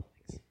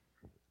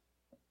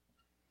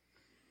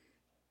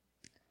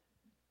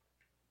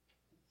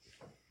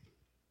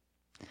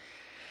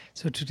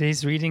So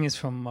today's reading is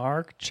from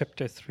Mark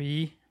chapter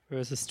 3,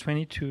 verses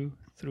 22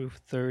 through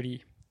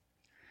 30.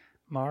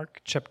 Mark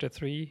chapter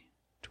 3,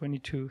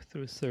 22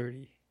 through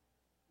 30.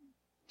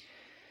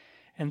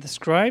 And the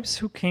scribes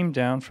who came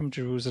down from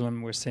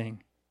Jerusalem were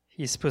saying,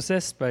 "He is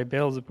possessed by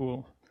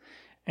Beelzebul,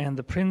 and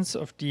the prince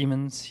of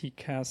demons he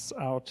casts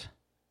out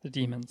the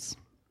demons."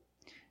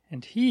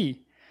 And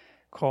he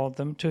called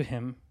them to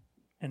him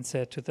and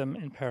said to them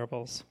in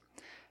parables,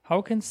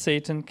 "How can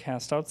Satan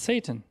cast out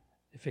Satan?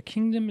 If a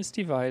kingdom is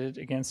divided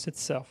against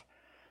itself,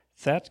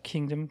 that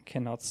kingdom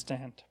cannot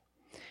stand.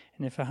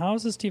 And if a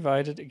house is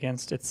divided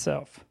against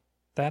itself,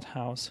 that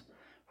house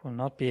will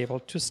not be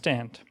able to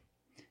stand.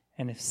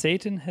 And if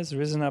Satan has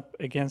risen up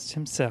against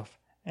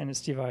himself and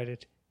is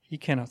divided, he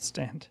cannot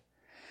stand,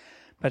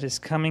 but is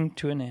coming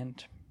to an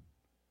end.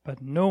 But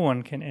no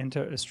one can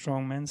enter a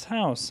strong man's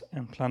house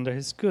and plunder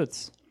his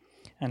goods,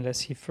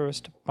 unless he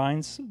first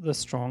binds the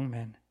strong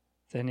man.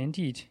 Then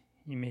indeed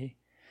he may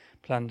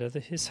plunder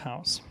his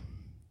house.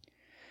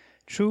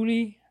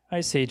 Truly, I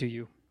say to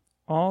you,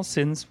 all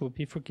sins will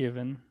be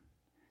forgiven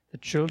the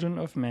children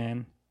of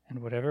man and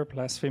whatever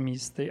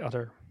blasphemies they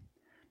utter.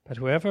 But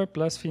whoever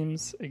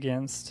blasphemes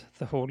against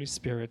the Holy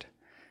Spirit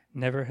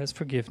never has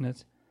forgiven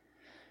it,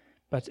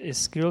 but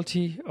is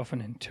guilty of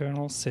an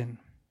eternal sin.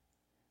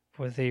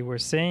 For they were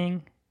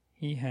saying,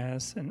 he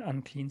has an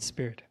unclean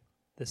spirit."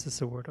 This is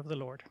the word of the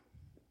Lord.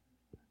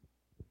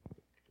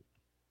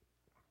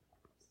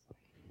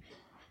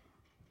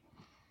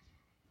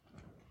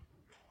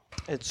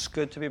 It's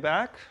good to be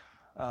back.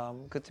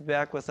 Good to be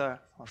back with our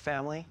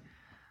family.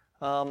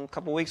 A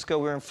couple weeks ago,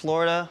 we were in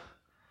Florida.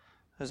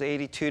 It was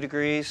 82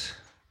 degrees.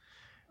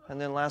 And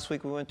then last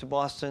week, we went to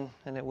Boston,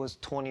 and it was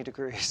 20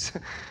 degrees.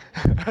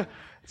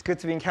 It's good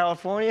to be in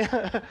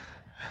California.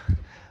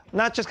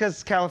 Not just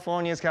because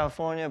California is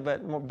California,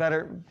 but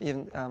better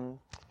even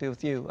be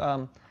with you.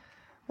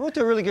 We went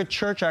to a really good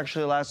church,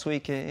 actually, last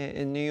week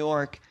in New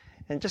York.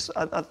 And just,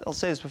 I'll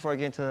say this before I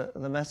get into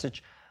the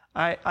message.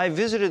 I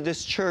visited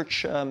this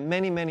church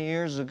many, many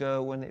years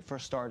ago when it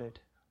first started,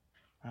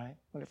 right?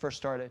 When it first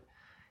started.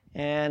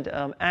 And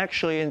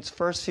actually, in its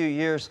first few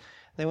years,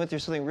 they went through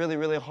something really,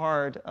 really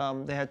hard.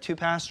 They had two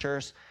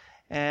pastors,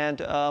 and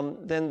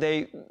then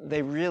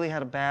they really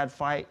had a bad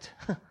fight.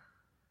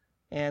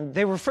 And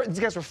these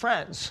guys were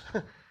friends.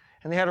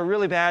 And they had a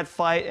really bad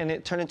fight, and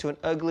it turned into an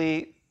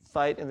ugly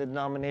fight in the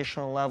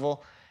denominational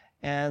level.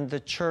 And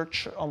the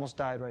church almost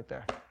died right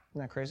there.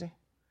 Isn't that crazy?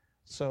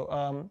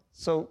 So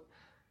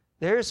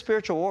there is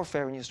spiritual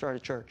warfare when you start a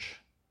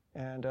church.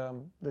 And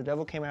the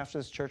devil came after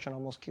this church and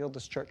almost killed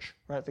this church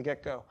right at the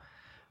get-go.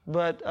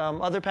 But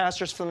other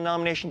pastors from the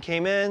denomination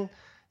came in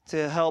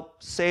to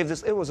help save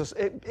this.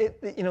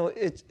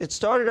 It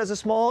started as a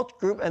small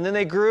group, and then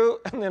they grew.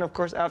 And then, of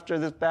course, after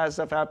this bad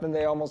stuff happened,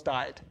 they almost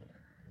died,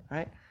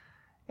 right?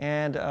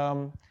 And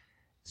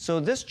so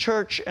this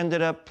church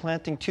ended up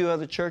planting two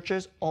other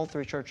churches. All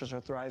three churches are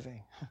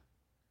thriving.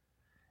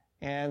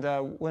 And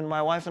when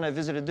my wife and I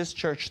visited this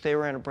church, they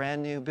were in a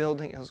brand new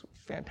building. It was a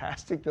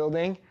fantastic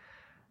building.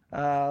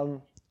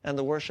 And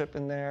the worship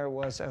in there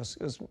was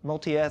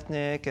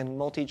multi-ethnic and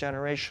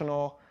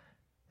multi-generational.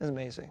 It was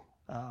amazing.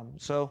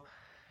 So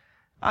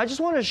I just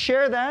wanted to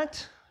share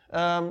that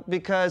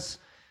because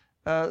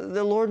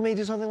the Lord may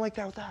do something like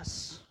that with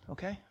us,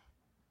 okay?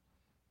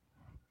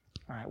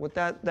 All right, with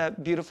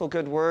that beautiful,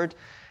 good word,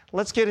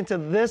 let's get into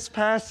this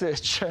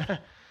passage.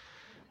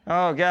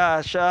 Oh,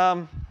 gosh.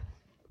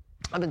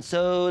 I've been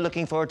so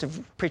looking forward to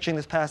preaching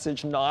this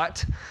passage,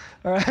 not.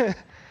 All right?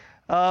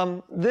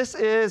 This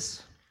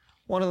is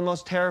one of the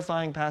most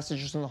terrifying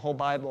passages in the whole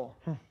Bible.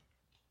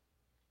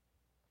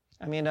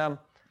 I mean,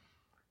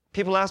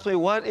 people ask me,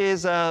 what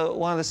is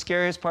one of the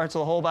scariest parts of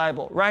the whole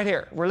Bible? Right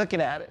here. We're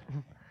looking at it.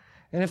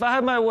 And if I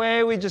had my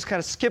way, we just kind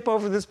of skip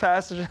over this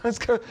passage. Let's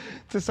go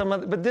to some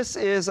other. But this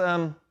is,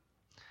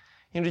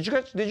 did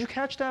you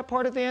catch that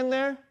part at the end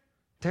there?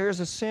 There is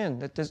a sin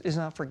that is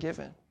not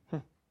forgiven.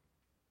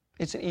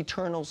 It's an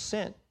eternal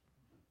sin.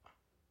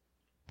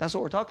 That's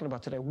what we're talking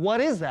about today.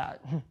 What is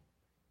that?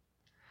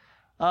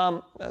 I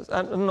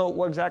don't know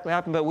what exactly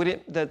happened, but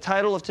the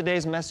title of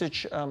today's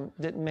message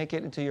didn't make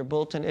it into your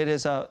bulletin. It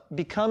is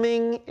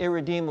Becoming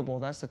Irredeemable.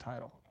 That's the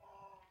title.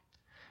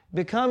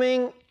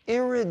 Becoming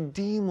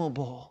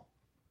irredeemable.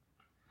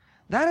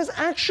 That is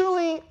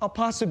actually a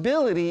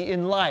possibility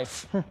in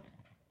life.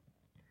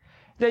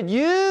 That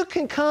you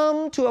can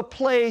come to a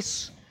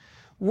place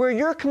where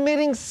you're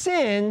committing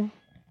sin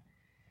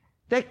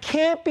that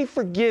can't be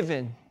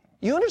forgiven.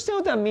 You understand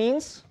what that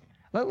means?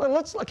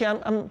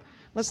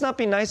 Let's not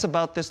be nice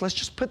about this. Let's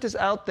just put this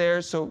out there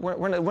so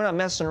we're not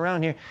messing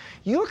around here.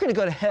 You're going to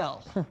go to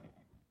hell.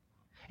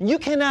 And you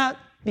cannot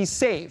be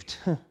saved.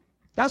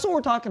 That's what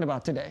we're talking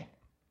about today.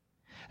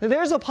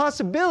 There's a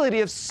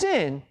possibility of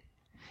sin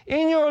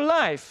in your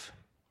life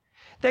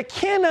that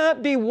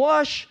cannot be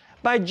washed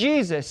by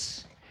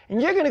Jesus.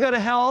 And you're going to go to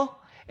hell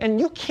and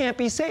you can't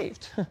be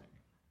saved.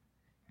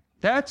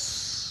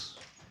 That's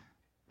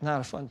not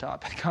a fun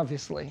topic,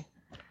 obviously.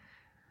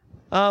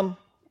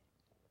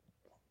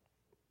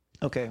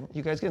 Okay,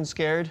 you guys getting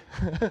scared?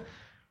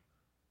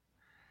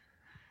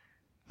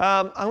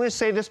 I'm going to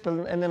say this,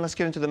 and then let's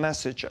get into the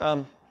message.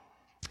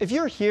 If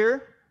you're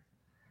here,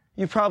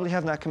 you probably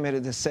have not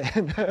committed this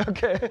sin,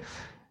 okay?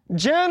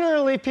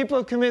 Generally, people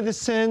who commit this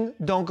sin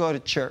don't go to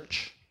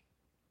church.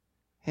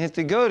 And if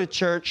they go to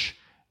church,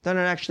 they're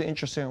not actually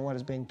interested in what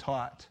is being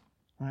taught,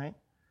 right?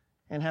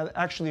 And have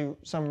actually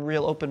some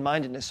real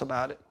open-mindedness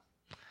about it.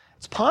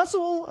 It's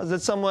possible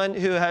that someone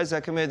who has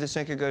committed this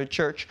sin could go to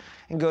church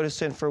and go to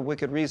sin for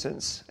wicked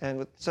reasons and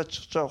with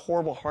such a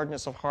horrible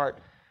hardness of heart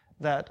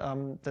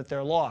that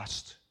they're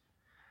lost.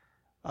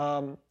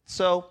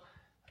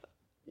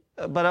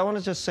 But I want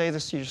to just say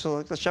this to you.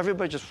 So let's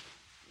everybody just,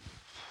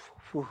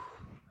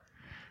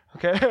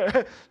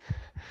 okay?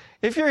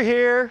 If you're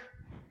here,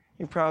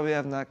 you probably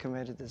have not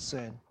committed this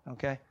sin,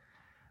 okay?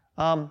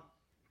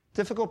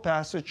 Difficult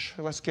passage.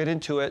 Let's get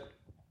into it.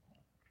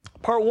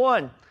 Part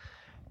 1.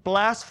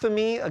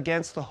 Blasphemy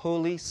against the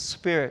Holy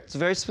Spirit. It's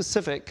very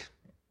specific.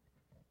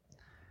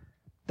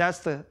 That's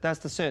the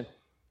sin.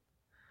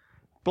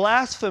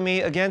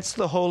 Blasphemy against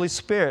the Holy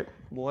Spirit.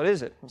 What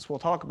is it? We'll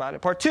talk about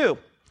it. Part 2.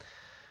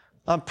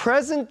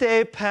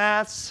 Present-day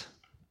paths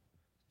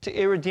to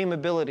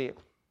irredeemability.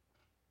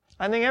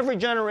 I think every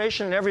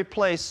generation and every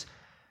place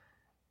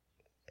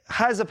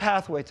has a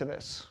pathway to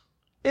this.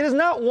 It is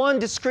not one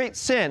discrete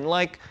sin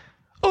like,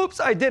 oops,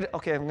 I did it.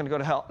 Okay, I'm going to go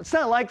to hell. It's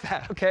not like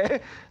that,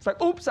 okay? It's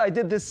like, oops, I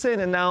did this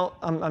sin and now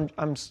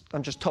I'm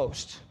just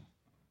toast.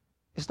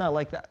 It's not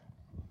like that.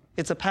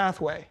 It's a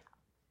pathway.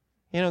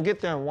 You don't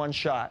get there in one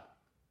shot.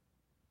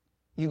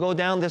 You go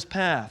down this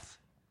path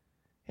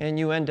and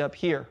you end up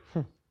here.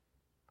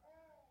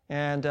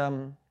 And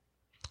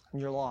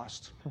you're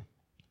lost.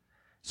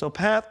 So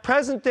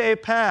present-day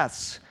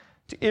paths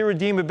to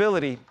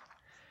irredeemability.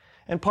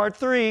 And part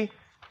 3,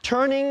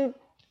 turning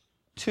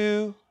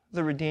to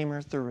the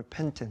Redeemer through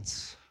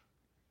repentance.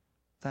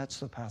 That's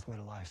the pathway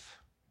to life.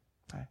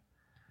 Okay?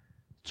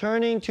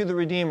 Turning to the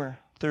Redeemer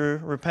through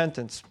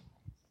repentance.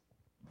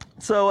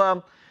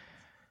 So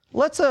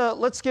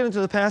let's get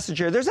into the passage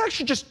here. There's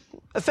actually just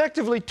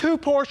effectively 2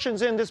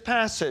 portions in this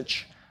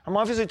passage. I'm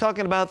obviously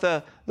talking about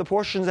the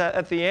portions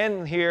at the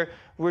end here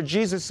where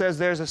Jesus says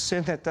there's a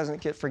sin that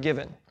doesn't get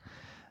forgiven.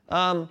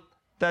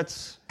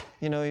 That's,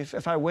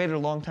 if I waited a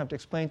long time to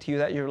explain to you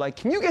that, you're like,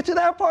 can you get to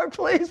that part,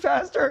 please,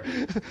 Pastor?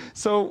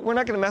 So we're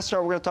not going to mess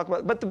around. We're going to talk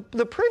about it. But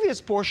the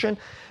previous portion,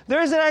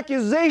 there is an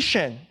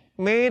accusation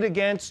made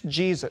against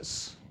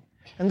Jesus.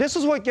 And this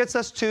is what gets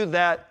us to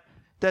that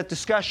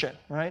discussion,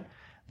 right?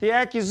 The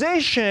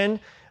accusation,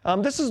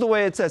 this is the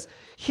way it says,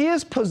 he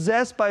is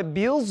possessed by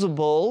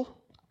Beelzebul,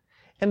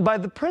 and by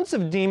the prince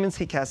of demons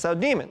he casts out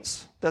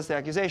demons. That's the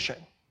accusation.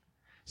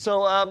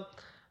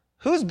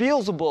 Who's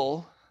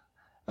Beelzebul?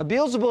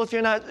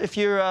 Beelzebul,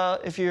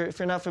 if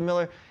you're not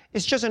familiar,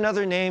 it's just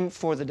another name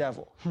for the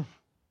devil.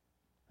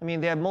 I mean,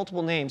 they have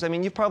multiple names. I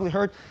mean, you've probably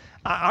heard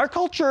our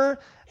culture.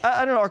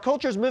 I don't know. Our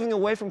culture is moving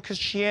away from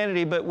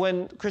Christianity, but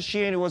when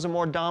Christianity was a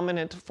more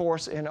dominant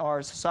force in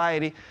our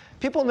society,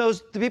 people know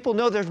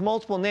there's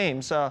multiple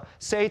names.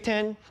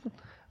 Satan,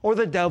 or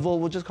the devil.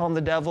 We'll just call him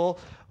the devil,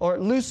 or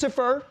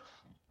Lucifer,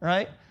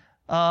 right?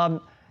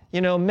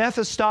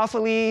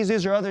 Mephistopheles,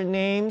 these are other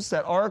names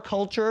that our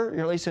culture, or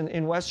at least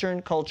in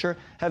Western culture,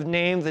 have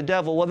named the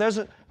devil. Well,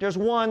 there's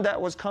one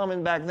that was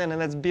common back then, and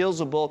that's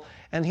Beelzebul,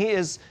 and he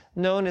is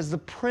known as the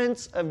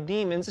prince of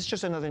demons. It's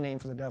just another name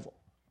for the devil.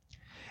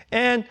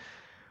 And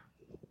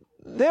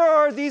there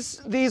are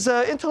these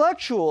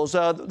intellectuals,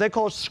 they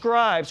call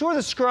scribes. Who are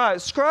the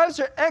scribes?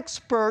 Scribes are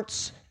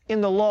experts in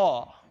the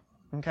law,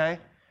 okay?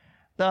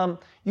 The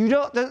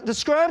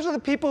scribes are the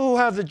people who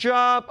have the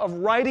job of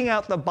writing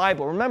out the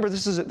Bible. Remember,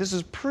 this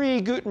is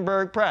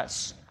pre-Gutenberg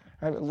press,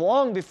 right?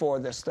 Long before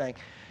this thing.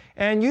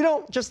 And you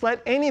don't just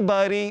let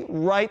anybody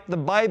write the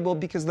Bible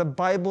because the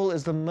Bible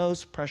is the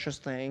most precious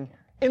thing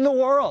in the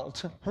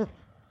world.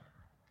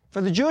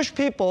 For the Jewish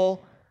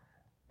people,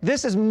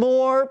 this is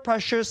more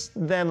precious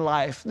than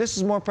life. This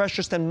is more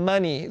precious than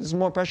money. This is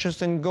more precious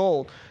than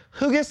gold.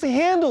 Who gets to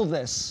handle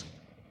this?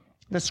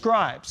 The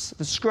scribes.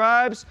 The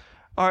scribes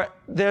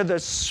they're the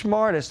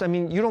smartest. I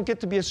mean, you don't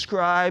get to be a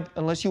scribe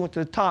unless you went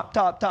to the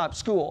top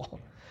school.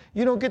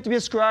 You don't get to be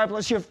a scribe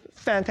unless you have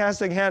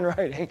fantastic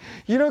handwriting.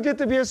 You don't get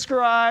to be a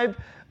scribe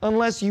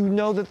unless you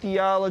know the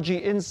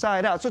theology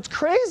inside out. So it's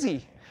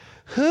crazy.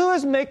 Who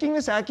is making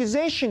this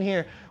accusation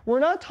here? We're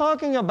not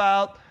talking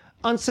about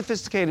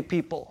unsophisticated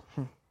people.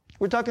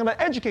 We're talking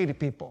about educated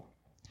people.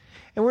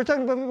 And we're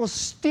talking about people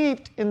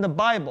steeped in the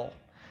Bible.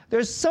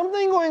 There's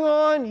something going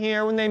on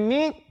here when they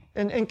meet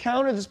and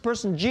encounter this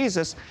person,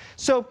 Jesus.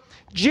 So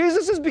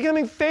Jesus is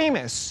becoming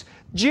famous.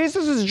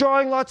 Jesus is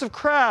drawing lots of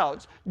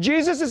crowds.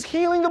 Jesus is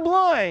healing the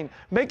blind,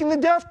 making the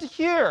deaf to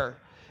hear.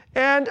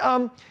 And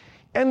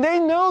they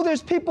know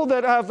there's people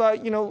that have,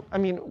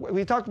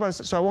 we talked about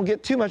this, so I won't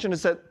get too much into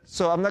this,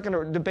 so I'm not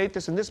going to debate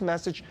this in this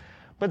message,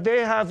 but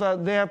they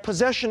have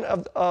possession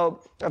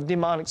of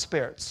demonic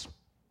spirits.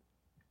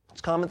 It's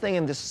a common thing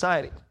in this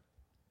society.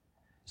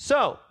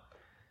 So,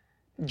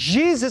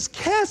 Jesus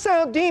casts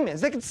out demons.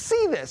 They can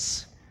see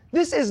this.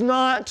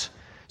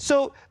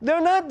 So they're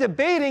not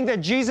debating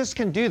that Jesus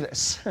can do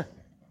this.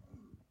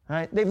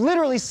 Right? They've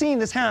literally seen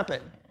this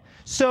happen.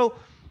 So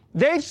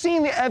they've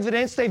seen the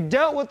evidence. They've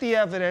dealt with the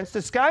evidence.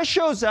 This guy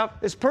shows up.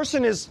 This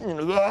person is,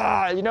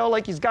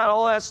 like he's got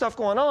all that stuff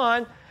going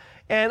on,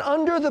 and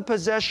under the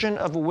possession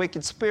of a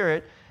wicked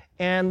spirit.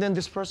 And then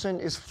this person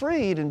is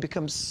freed and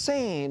becomes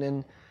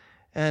sane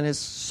and is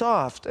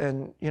soft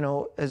and,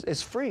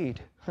 is freed.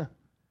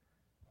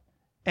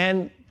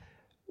 And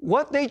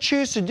what they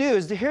choose to do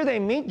is here they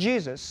meet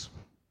Jesus.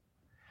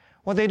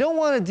 What they don't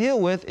want to deal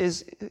with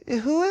is,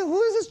 who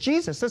is this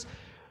Jesus?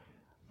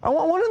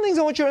 One of the things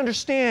I want you to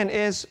understand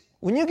is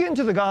when you get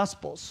into the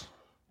Gospels,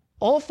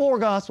 all 4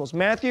 Gospels,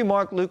 Matthew,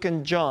 Mark, Luke,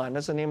 and John,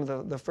 that's the name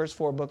of the first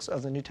 4 books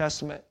of the New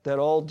Testament that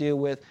all deal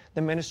with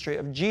the ministry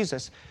of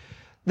Jesus.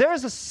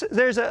 There's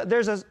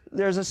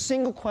a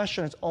single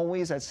question that's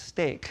always at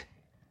stake.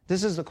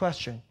 This is the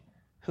question.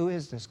 Who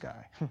is this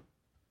guy?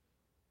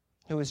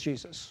 Who is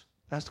Jesus?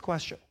 That's the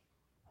question.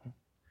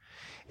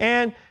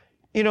 And,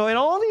 in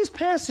all these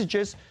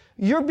passages,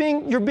 you're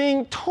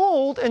being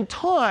told and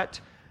taught,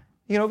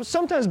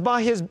 sometimes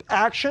by his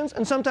actions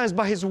and sometimes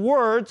by his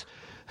words,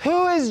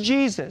 who is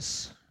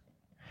Jesus?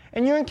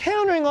 And you're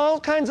encountering all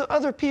kinds of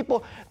other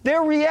people.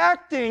 They're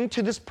reacting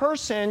to this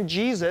person,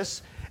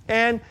 Jesus,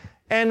 and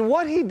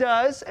what he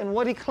does and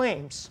what he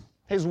claims.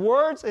 His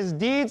words, his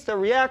deeds, they're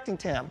reacting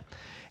to him.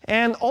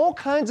 And all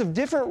kinds of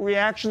different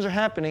reactions are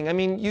happening. I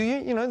mean,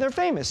 they're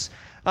famous.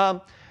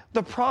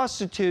 The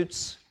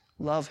prostitutes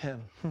love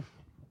him.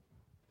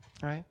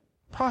 Right?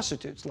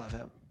 Prostitutes love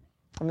him.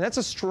 I mean, that's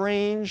a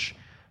strange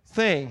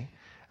thing.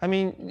 I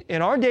mean,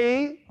 in our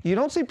day, you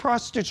don't see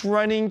prostitutes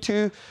running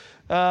to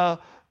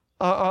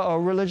a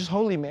religious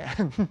holy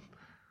man.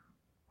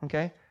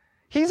 Okay?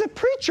 He's a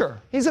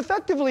preacher. He's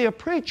effectively a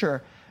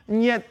preacher.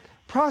 And yet,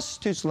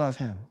 prostitutes love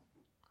him.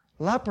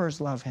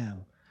 Lepers love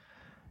him.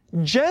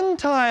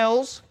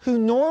 Gentiles who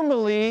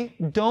normally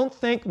don't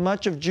think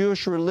much of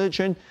Jewish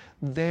religion,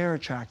 they're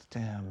attracted to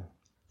him.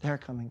 They're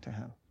coming to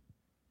him.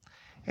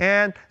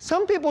 And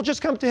some people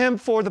just come to him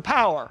for the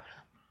power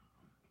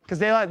because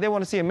they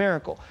want to see a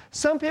miracle.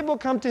 Some people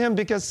come to him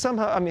because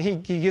somehow, he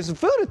gives them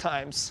food at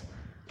times.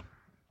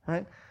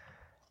 Right?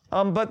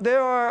 But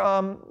there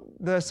are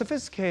the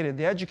sophisticated,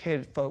 the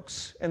educated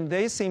folks, and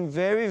they seem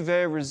very,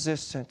 very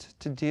resistant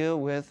to deal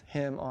with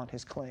him on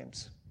his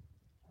claims.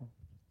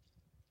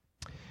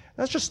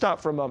 Let's just stop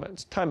for a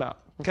moment. Time out,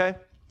 okay?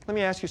 Let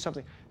me ask you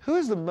something. Who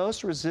is the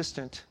most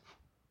resistant?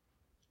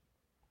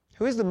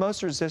 Who is the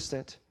most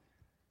resistant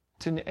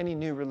to any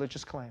new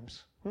religious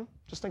claims?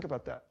 Just think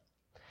about that.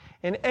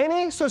 In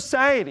any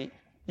society,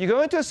 you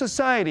go into a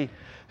society,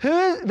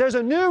 there's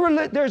a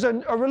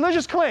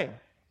religious claim,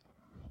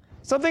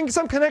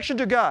 some connection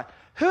to God.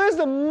 Who is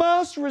the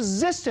most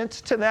resistant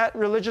to that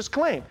religious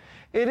claim?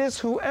 It is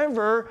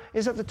whoever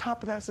is at the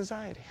top of that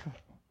society.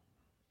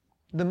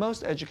 The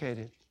most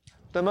educated,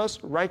 the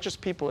most righteous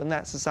people in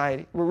that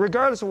society,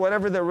 regardless of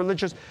whatever their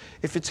religious.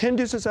 If it's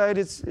Hindu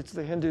society, it's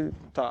the Hindu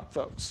top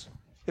folks.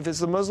 If it's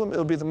the Muslim,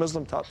 it'll be the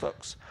Muslim top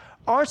folks.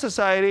 Our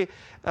society,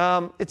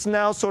 it's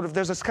now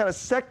there's this kind of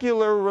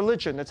secular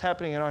religion that's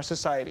happening in our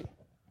society,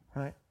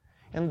 right?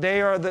 And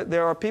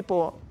there are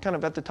people kind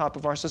of at the top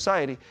of our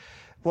society.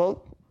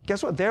 Well,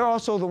 guess what? They're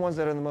also the ones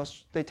that are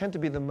they tend to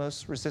be the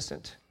most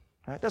resistant,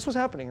 right? That's what's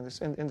happening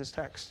in this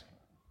text.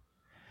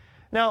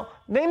 Now,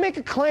 they make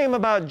a claim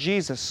about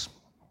Jesus.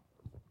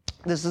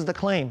 This is the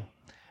claim.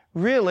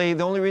 Really,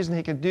 the only reason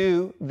he could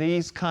do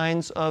these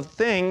kinds of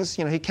things,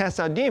 he casts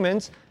out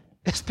demons,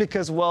 is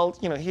because,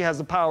 he has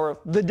the power of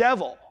the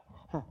devil.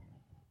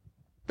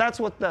 That's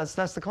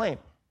the claim.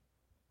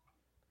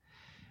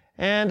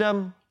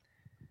 And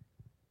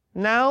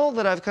now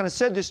that I've kind of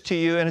said this to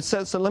you, and it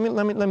says, so let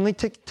me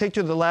take you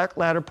to the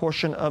latter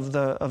portion of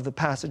the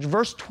passage.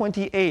 Verse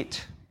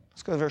 28.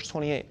 Let's go to verse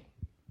 28.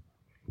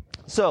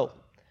 So,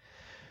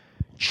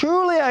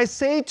 truly I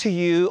say to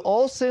you,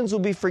 all sins will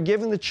be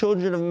forgiven the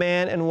children of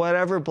man, and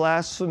whatever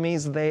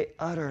blasphemies they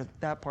utter.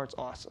 That part's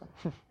awesome.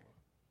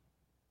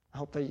 I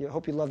hope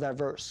you love that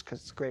verse,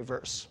 because it's a great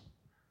verse.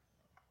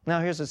 Now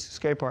here's the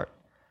scary part.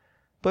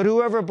 But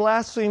whoever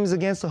blasphemes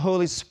against the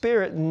Holy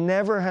Spirit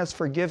never has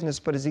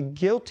forgiveness, but is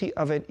guilty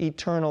of an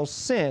eternal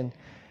sin.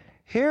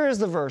 Here is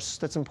the verse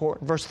that's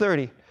important. Verse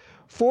 30.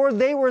 For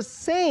they were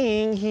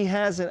saying he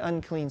has an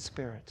unclean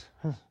spirit.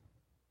 And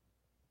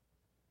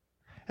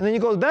then you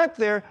go back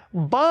there,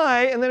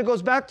 and then it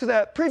goes back to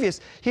that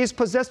previous. He is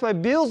possessed by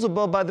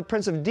Beelzebub, by the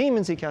prince of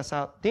demons, he casts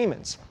out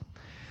demons.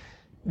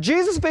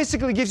 Jesus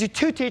basically gives you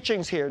 2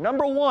 teachings here.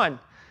 Number 1,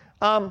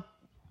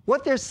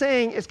 what they're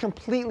saying is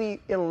completely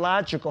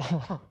illogical.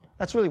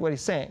 That's really what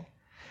he's saying.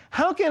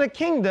 How can a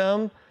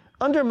kingdom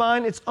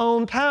undermine its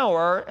own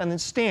power and then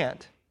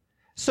stand?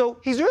 So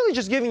he's really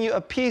just giving you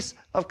a piece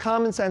of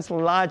common sense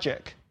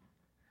logic.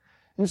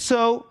 And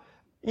so,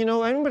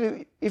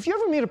 anybody, if you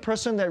ever meet a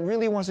person that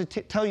really wants to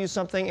tell you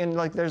something and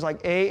there's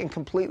A and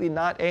completely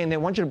not A, and they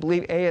want you to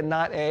believe A and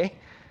not A,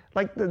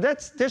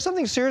 there's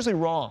something seriously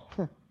wrong.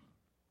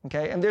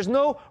 Okay, and there's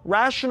no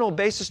rational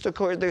basis to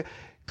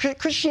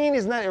Christianity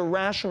is not a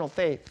rational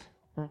faith.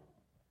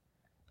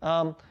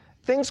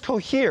 Things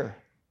cohere.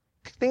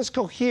 things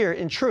cohere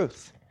in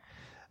truth.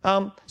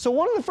 So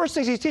one of the first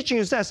things he's teaching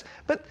you is this,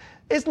 but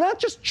it's not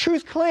just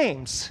truth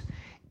claims.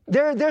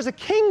 There's a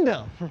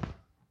kingdom.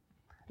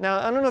 Now,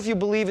 I don't know if you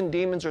believe in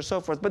demons or so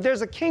forth, but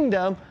there's a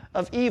kingdom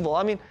of evil.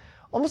 I mean,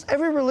 almost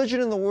every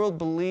religion in the world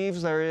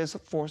believes there is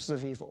forces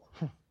of evil,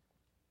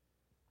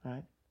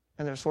 right?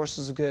 And there's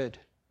forces of good.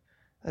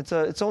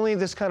 It's only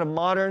this kind of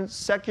modern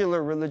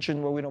secular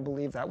religion where we don't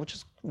believe that, which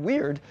is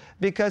weird,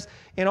 because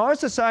in our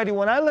society,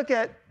 when I look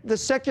at the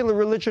secular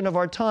religion of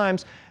our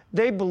times,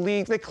 they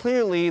believe that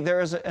clearly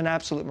there is an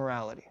absolute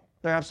morality.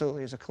 There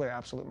absolutely is a clear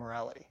absolute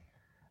morality.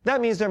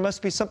 That means there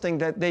must be something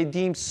that they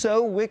deem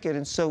so wicked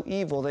and so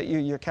evil that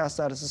you're cast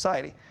out of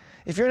society.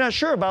 If you're not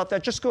sure about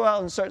that, just go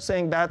out and start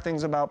saying bad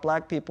things about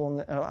black people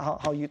and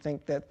how you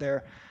think that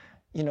they're,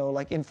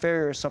 like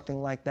inferior or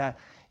something like that.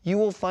 You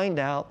will find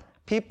out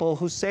people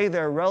who say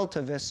they're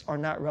relativists are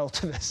not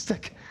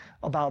relativistic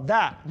about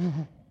that.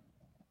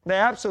 They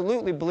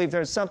absolutely believe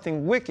there's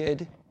something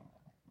wicked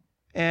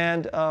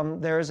and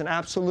there is an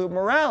absolute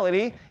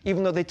morality,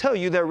 even though they tell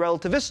you they're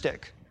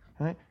relativistic,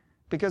 right?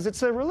 Because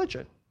it's their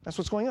religion. That's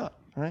what's going on,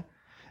 right?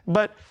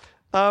 But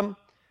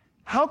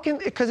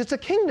because it's a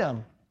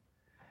kingdom.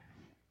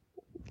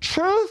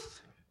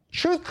 Truth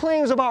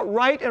claims about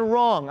right and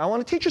wrong. I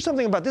want to teach you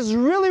something about this. This is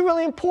really,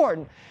 really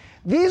important.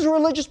 These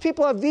religious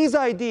people have these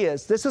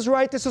ideas. This is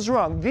right, this is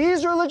wrong.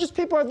 These religious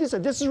people have this.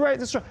 This is right,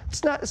 this is wrong.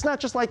 It's not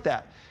just like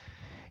that.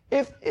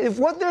 If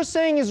what they're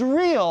saying is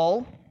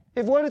real,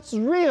 if what it's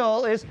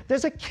real is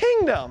there's a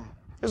kingdom.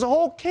 There's a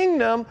whole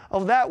kingdom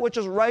of that which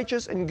is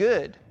righteous and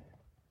good.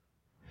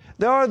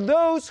 There are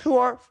those who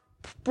are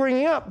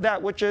bringing up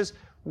that which is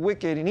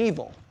wicked and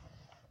evil.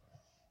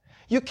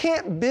 You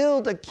can't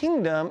build a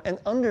kingdom and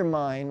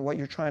undermine what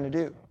you're trying to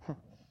do.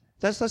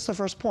 That's the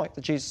first point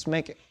that Jesus is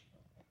making.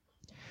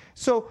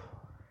 So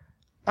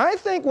I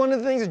think one of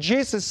the things that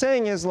Jesus is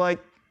saying is like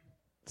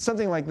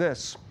something like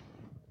this.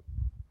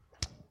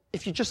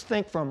 If you just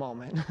think for a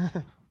moment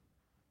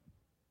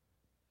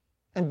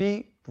and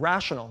be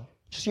rational,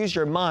 just use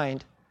your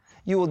mind,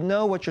 you will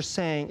know what you're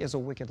saying is a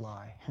wicked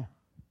lie.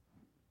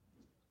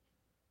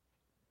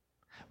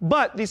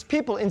 But these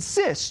people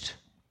insist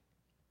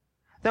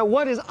that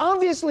what is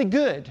obviously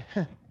good,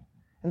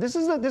 and this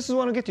is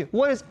what I'll get to,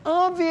 what is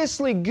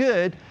obviously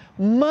good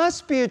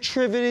must be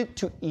attributed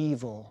to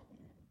evil.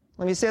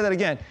 Let me say that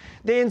again.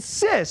 They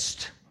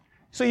insist.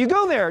 So you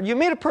go there, you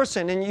meet a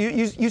person, and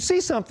you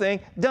see something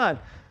done.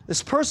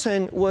 This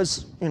person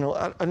was, I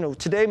don't know,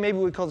 today maybe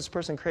we call this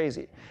person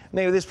crazy.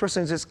 Maybe this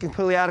person is just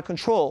completely out of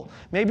control.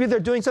 Maybe they're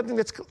doing something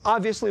that's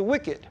obviously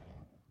wicked.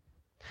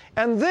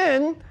 And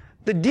then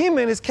the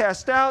demon is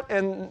cast out,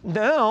 and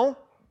now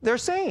they're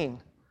sane.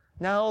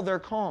 Now they're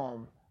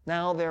calm.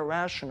 Now they're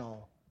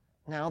rational.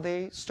 Now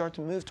they start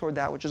to move toward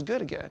that which is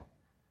good again.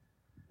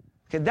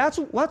 Okay,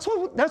 so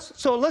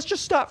let's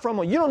just stop for a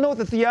moment. You don't know what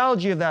the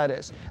theology of that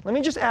is. Let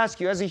me just ask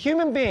you, as a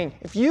human being,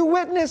 if you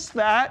witness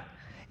that,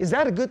 is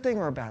that a good thing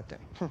or a bad thing?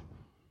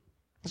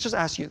 Let's just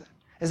ask you that.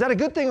 Is that a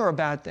good thing or a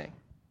bad thing?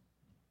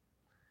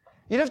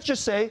 You'd have to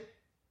just say,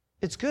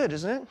 it's good,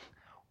 isn't it?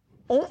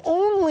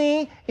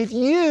 Only if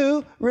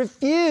you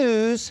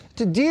refuse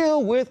to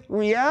deal with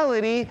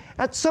reality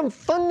at some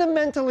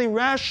fundamentally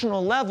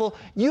rational level,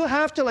 you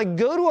have to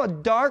go to a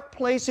dark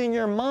place in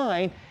your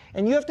mind,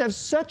 and you have to have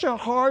such a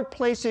hard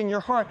place in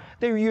your heart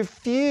that you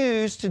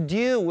refuse to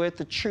deal with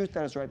the truth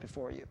that is right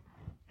before you.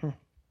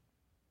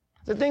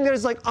 The thing that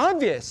is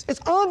obvious.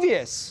 It's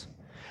obvious.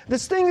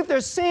 This thing that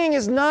they're saying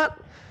is not,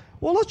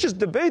 well, let's just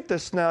debate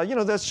this now.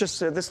 That's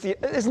just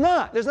it's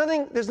not.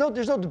 There's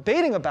no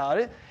debating about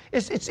it.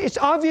 It's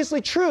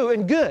obviously true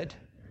and good.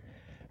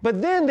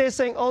 But then they're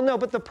saying, oh no,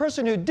 but the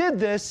person who did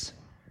this,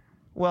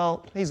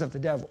 well, he's of the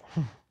devil.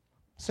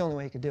 It's the only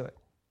way he could do it.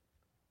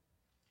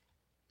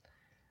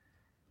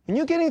 When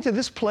you're getting to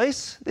this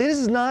place, this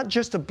is not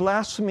just a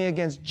blasphemy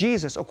against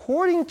Jesus.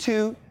 According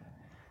to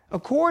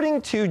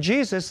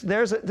Jesus,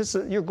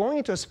 you're going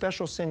into a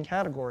special sin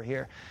category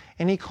here.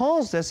 And he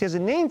has a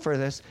name for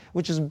this,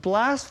 which is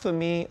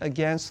blasphemy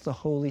against the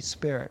Holy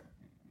Spirit.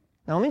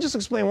 Now, let me just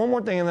explain one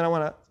more thing, and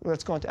then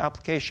let's go into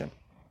application.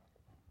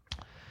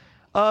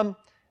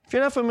 If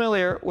you're not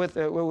familiar with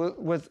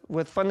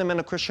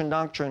fundamental Christian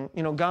doctrine,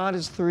 God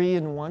is three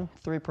in one,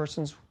 three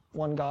persons,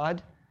 one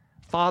God.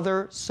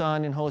 Father,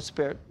 Son, and Holy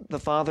Spirit. The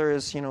Father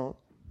is,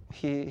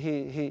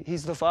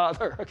 he's the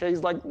Father. Okay,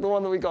 he's like the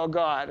one that we call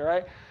God,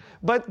 right?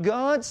 But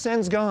God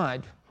sends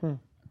God.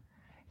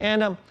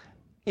 And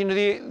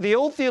the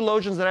old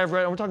theologians that I've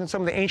read, and we're talking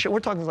some of the ancient,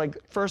 we're talking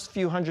first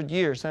few hundred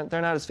years, and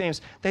they're not as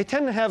famous. They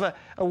tend to have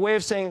a way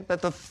of saying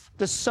that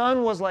the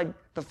Son was like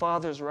the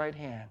Father's right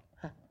hand.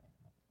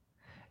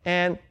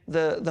 And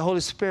the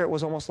Holy Spirit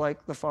was almost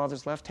like the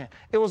Father's left hand.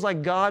 It was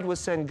like God would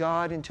send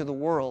God into the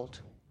world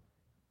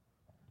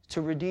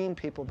to redeem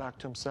people back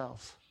to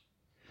himself.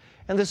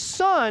 And the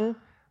Son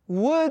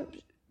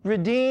would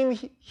redeem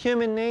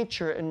human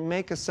nature and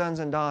make us sons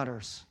and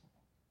daughters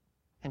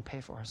and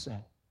pay for our sin.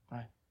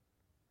 Right?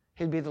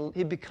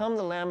 He'd become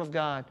the Lamb of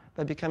God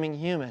by becoming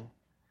human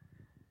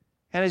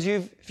And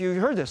if you've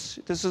heard this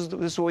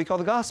is what we call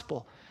the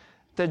gospel.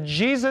 That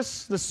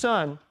Jesus, the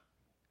Son,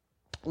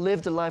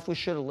 lived the life we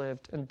should have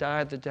lived and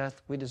died the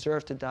death we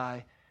deserve to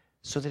die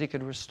so that he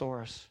could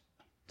restore us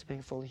to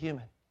being fully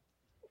human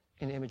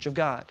in the image of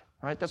God.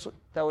 Right?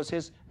 That was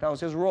his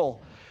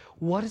role.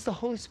 What is the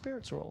Holy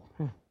Spirit's role?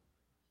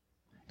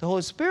 The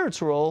Holy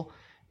Spirit's role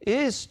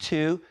is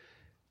to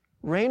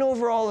reign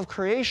over all of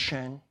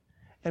creation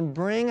and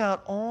bring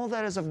out all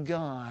that is of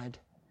God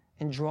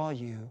and draw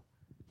you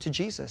to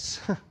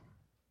Jesus.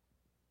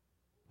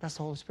 That's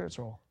the Holy Spirit's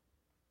role.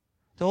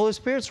 The Holy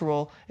Spirit's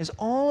role is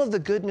all of the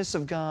goodness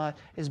of God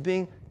is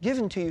being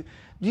given to you.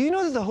 Do you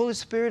know that the Holy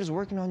Spirit is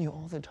working on you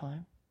all the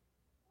time?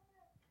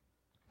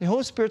 The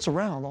Holy Spirit's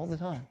around all the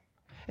time.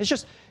 It's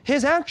just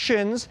his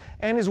actions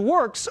and his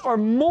works are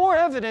more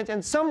evident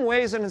in some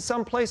ways and in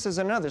some places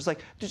than others.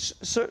 Like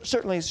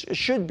certainly it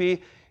should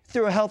be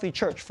through a healthy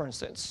church, for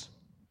instance.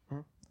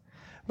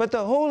 But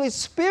the Holy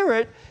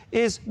Spirit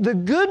is the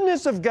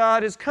goodness of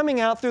God is coming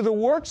out through the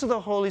works of the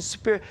Holy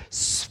Spirit,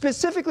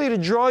 specifically to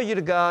draw you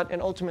to God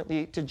and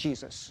ultimately to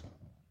Jesus.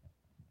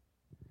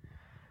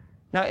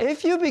 Now,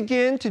 if you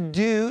begin to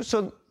do,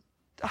 so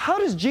how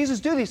does Jesus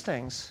do these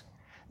things?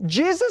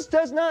 Jesus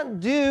does not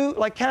do,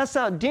 like cast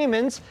out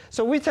demons,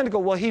 so we tend to go,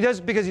 well, he does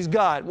because he's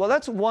God. Well,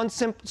 that's one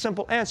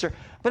simple answer,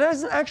 but that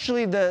isn't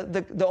actually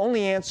the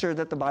only answer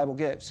that the Bible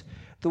gives.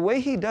 The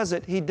way he does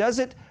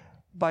it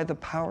by the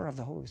power of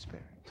the Holy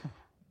Spirit.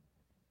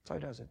 That's how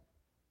he does it.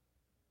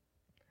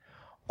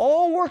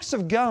 All works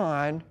of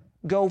God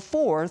go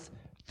forth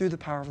through the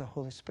power of the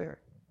Holy Spirit.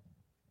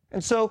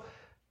 And so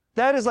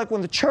that is like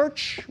when the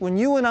church, when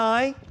you and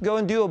I go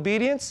and do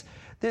obedience,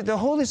 the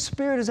Holy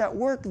Spirit is at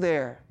work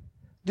there,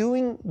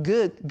 doing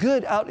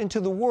good out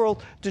into the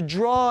world to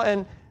draw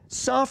and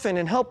soften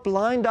and help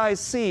blind eyes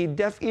see,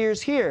 deaf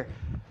ears hear,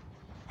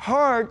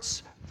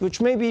 hearts which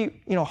may be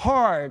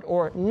hard,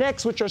 or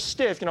necks which are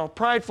stiff,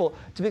 prideful,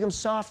 to become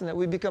soft and that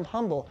we become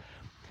humble.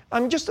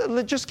 Just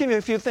give you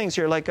a few things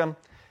here. Like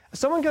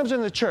someone comes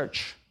into the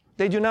church,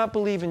 they do not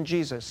believe in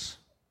Jesus,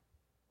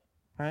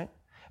 right?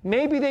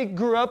 Maybe they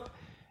grew up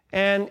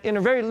and in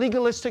a very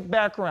legalistic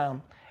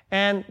background,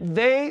 and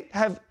they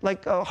have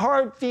like a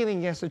hard feeling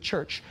against the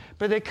church.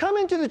 But they come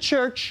into the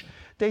church,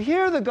 they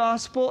hear the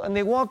gospel, and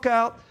they walk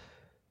out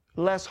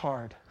less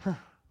hard,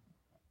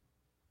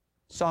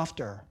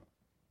 softer.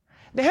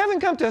 They haven't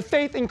come to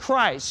faith in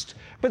Christ,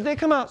 but they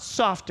come out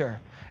softer.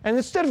 And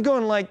instead of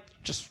going like,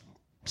 just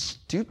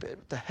stupid,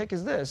 what the heck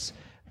is this?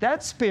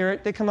 That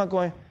spirit, they come out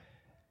going,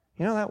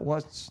 that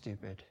was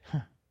stupid.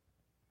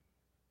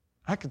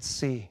 I could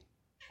see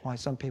why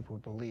some people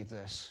would believe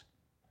this.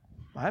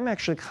 I'm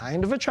actually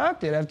kind of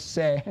attracted, I have to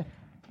say,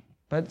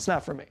 but it's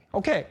not for me.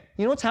 Okay,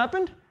 you know what's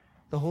happened?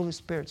 The Holy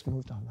Spirit's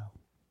moved on now.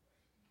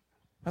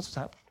 That's what's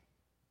happened.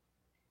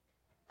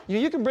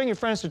 You can bring your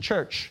friends to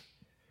church,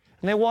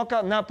 and they walk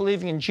out not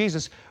believing in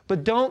Jesus,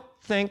 but don't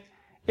think,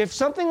 if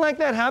something like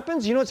that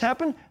happens, you know what's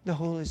happened? The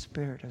Holy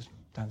Spirit has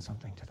done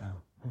something to them.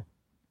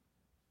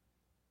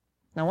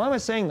 Now, why am I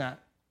saying that?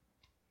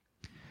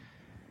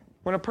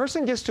 When a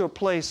person gets to a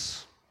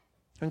place,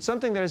 and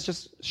something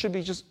that should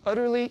be just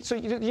utterly, so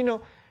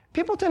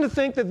people tend to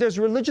think that there's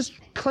religious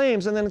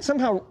claims, and then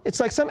somehow it's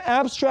like some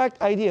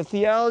abstract idea,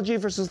 theology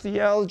versus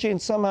theology,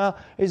 and somehow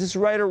is this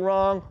right or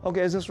wrong?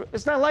 Okay,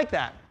 it's not like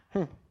that.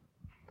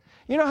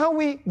 You know how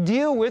we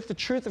deal with the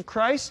truth of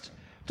Christ?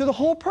 Through the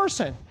whole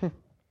person.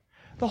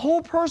 The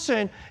whole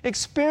person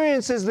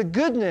experiences the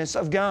goodness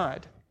of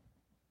God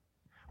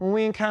when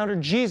we encounter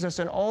Jesus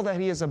and all that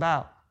he is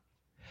about.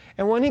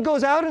 And when he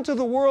goes out into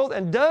the world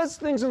and does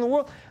things in the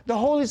world, the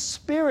Holy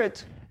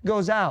Spirit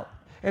goes out.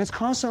 And it's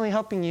constantly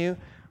helping you.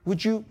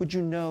 Would you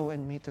know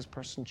and meet this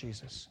person,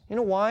 Jesus? You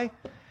know why?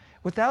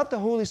 Without the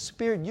Holy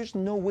Spirit, there's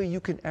no way you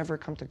can ever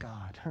come to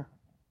God.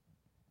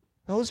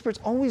 The Holy Spirit's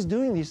always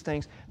doing these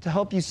things to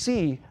help you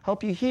see,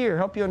 help you hear,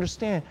 help you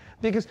understand.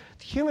 Because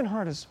the human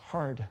heart is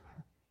hard.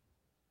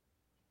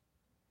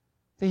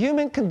 The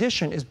human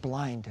condition is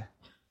blind.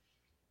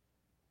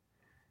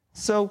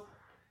 So,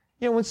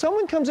 when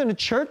someone comes into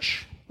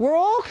church, we're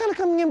all kind of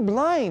coming in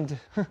blind,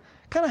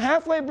 kind of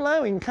halfway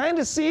blind. We can kind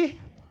of see.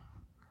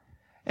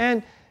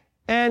 And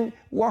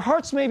our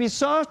hearts may be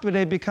soft, but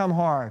they become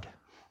hard.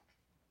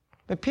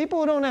 But people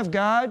who don't have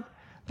God,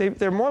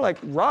 they're more like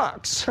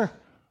rocks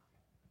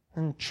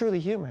and truly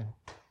human.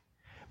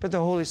 But the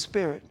Holy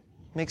Spirit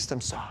makes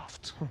them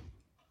soft.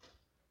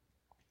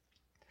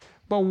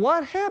 But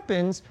what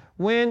happens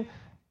when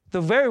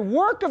the very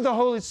work of the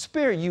Holy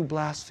Spirit, you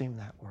blaspheme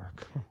that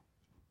work?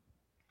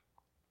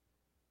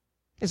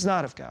 It's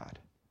not of God.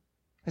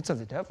 It's of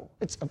the devil.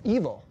 It's of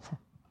evil.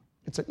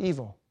 It's of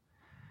evil.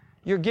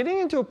 You're getting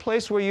into a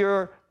place where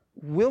you're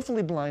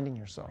willfully blinding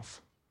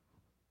yourself.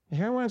 You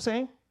hear what I'm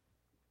saying?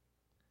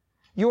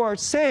 You are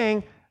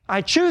saying,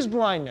 I choose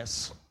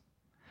blindness.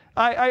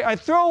 I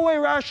throw away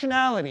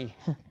rationality.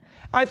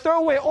 I throw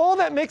away all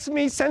that makes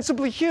me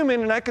sensibly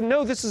human, and I can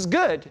know this is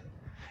good.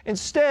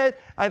 Instead,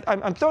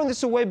 I'm throwing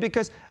this away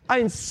because I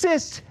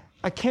insist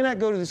I cannot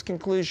go to this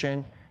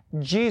conclusion.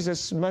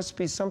 Jesus must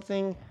be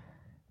something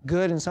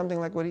good in something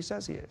like what he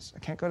says he is. I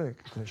can't go to that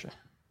conclusion.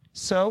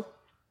 So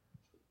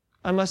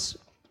I must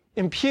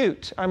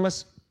impute, I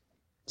must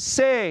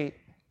say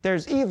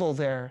there's evil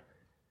there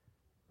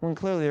when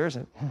clearly there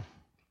isn't.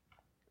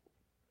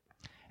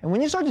 And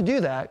when you start to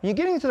do that, you're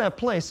getting into that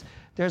place,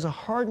 there's a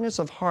hardness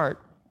of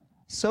heart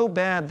so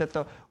bad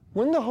that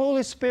when the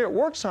Holy Spirit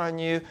works on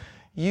you,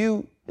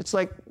 it's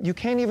like you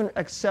can't even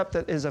accept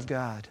that it is of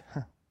God.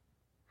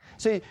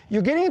 So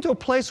you're getting into a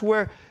place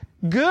where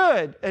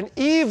good and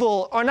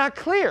evil are not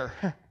clear.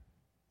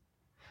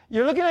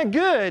 You're looking at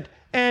good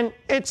and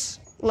it's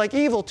like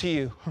evil to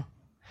you.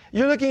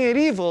 You're looking at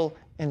evil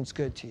and it's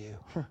good to you.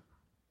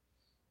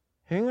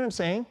 Hearing what I'm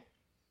saying?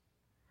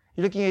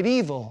 You're looking at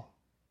evil.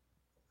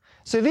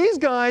 So these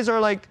guys are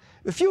like,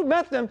 if you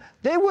met them,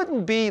 they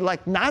wouldn't be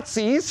like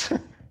Nazis.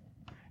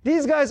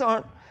 These guys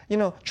aren't,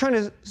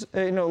 trying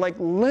to, like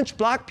lynch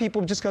black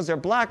people just because they're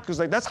black, because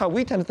like that's how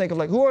we tend to think of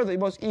like, who are the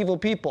most evil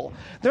people?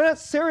 They're not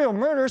serial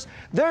murderers.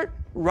 They're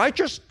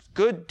righteous,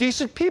 good,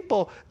 decent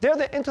people. They're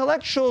the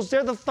intellectuals.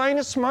 They're the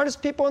finest,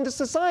 smartest people in the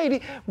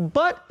society.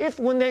 But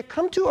when they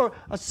come to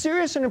a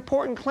serious and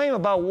important claim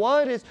about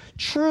what is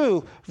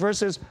true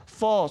versus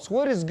false,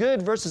 what is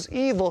good versus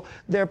evil,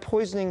 they're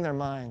poisoning their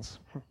minds.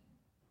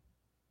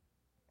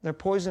 They're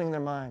poisoning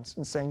their minds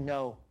and saying,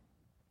 no,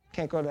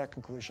 can't go to that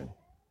conclusion.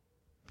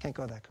 Can't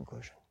go to that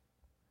conclusion.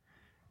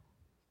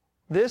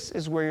 This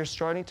is where you're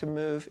starting to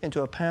move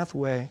into a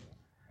pathway.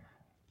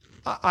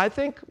 I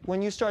think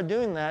when you start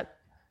doing that,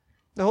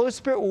 the Holy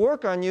Spirit will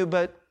work on you,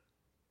 but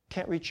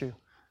can't reach you.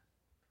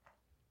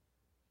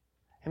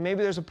 And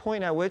maybe there's a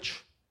point at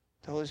which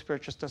the Holy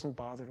Spirit just doesn't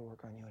bother to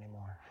work on you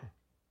anymore.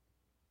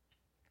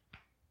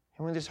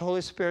 And when this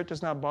Holy Spirit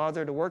does not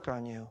bother to work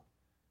on you,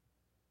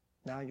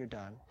 now you're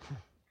done.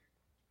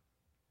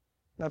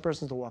 That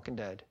person's the walking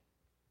dead.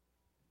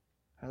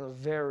 That's a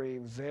very,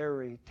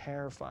 very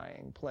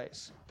terrifying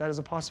place. That is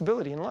a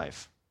possibility in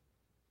life.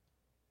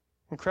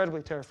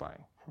 Incredibly terrifying.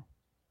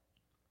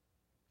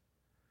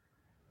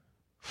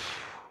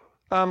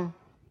 I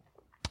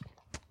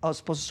was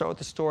supposed to start with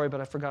the story,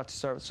 but I forgot to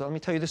start with it. So let me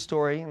tell you the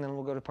story, and then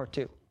we'll go to part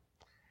 2.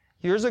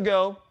 Years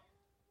ago,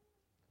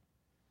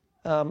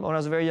 when I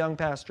was a very young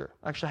pastor,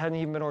 actually I hadn't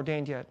even been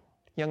ordained yet,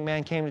 a young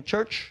man came to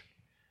church.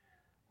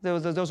 There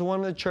was a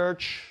woman in the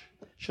church.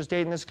 She was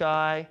dating this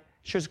guy.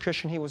 She was a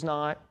Christian. He was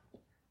not.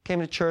 Came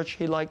to church.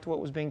 He liked what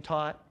was being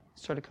taught.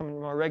 Started coming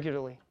more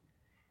regularly.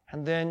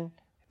 And then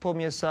he pulled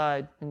me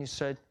aside and he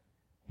said,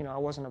 I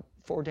wasn't an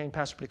ordained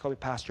pastor, but he called me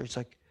pastor. He's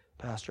like,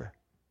 Pastor,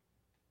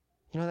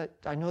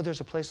 I know there's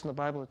a place in the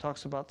Bible that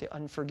talks about the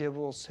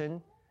unforgivable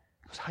sin.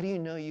 He goes, how do you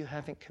know you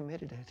haven't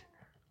committed it?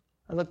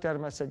 I looked at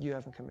him. I said, you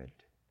haven't committed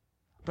it.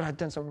 But I've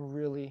done some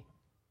really,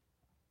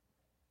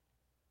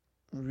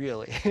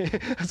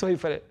 that's the way he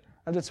put it.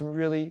 I've done some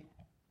really,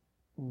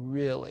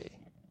 really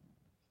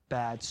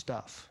bad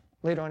stuff.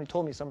 Later on, he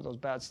told me some of those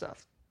bad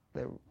stuff.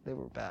 They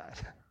were bad.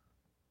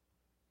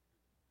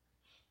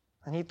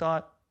 And he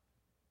thought,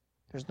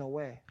 there's no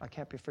way. I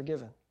can't be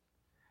forgiven.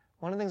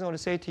 One of the things I want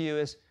to say to you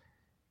is,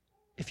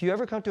 if you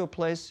ever come to a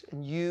place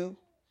and you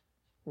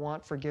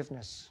want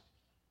forgiveness,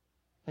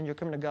 and you're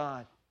coming to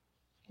God,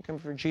 you're coming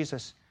for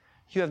Jesus,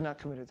 you have not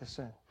committed the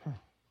sin.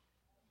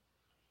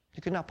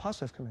 You could not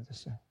possibly have committed the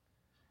sin.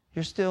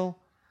 You're still,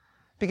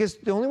 because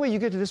the only way you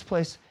get to this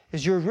place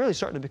is you're really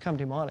starting to become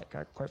demonic,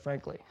 quite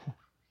frankly.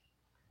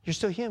 You're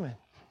still human.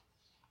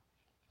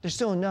 There's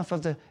still enough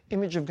of the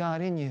image of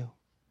God in you,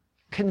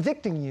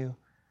 convicting you.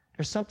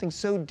 There's something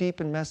so deep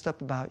and messed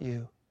up about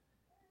you.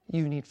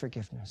 You need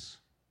forgiveness.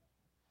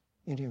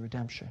 You need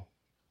redemption.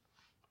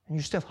 And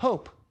you still have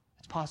hope.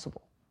 It's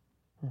possible.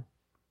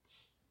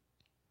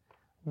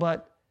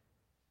 But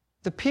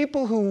the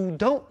people who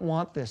don't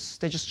want this,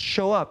 they just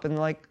show up and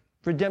like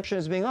redemption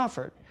is being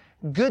offered.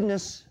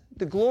 Goodness,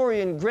 the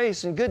glory and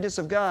grace and goodness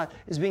of God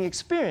is being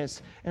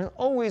experienced and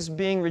always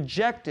being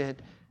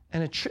rejected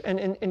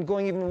and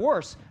going even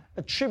worse,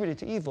 attributed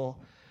to evil.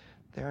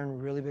 They're in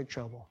really big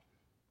trouble.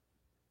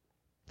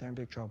 They're in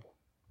big trouble.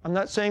 I'm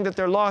not saying that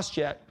they're lost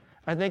yet.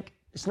 I think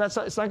it's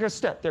like a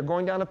step. They're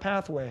going down a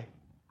pathway.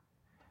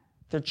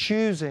 They're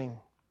choosing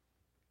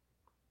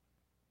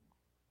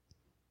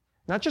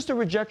not just a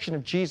rejection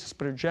of Jesus,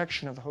 but a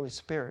rejection of the Holy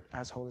Spirit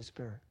as Holy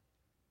Spirit.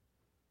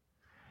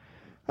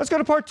 Let's go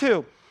to part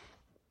 2.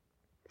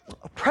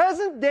 A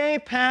present-day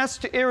path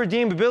to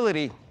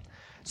irredeemability.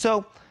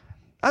 So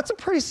that's a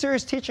pretty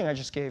serious teaching I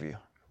just gave you.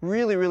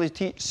 Really, really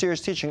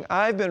serious teaching.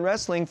 I've been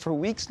wrestling for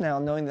weeks now,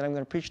 knowing that I'm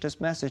going to preach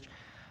this message,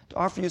 to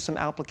offer you some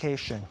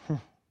application.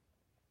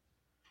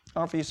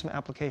 Offer you some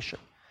application.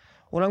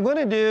 What I want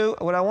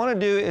to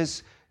do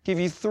is give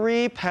you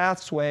 3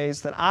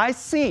 pathways that I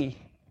see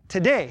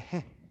today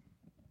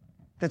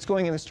that's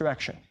going in this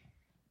direction.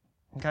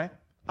 Okay?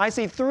 I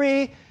see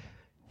 3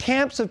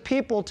 camps of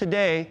people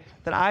today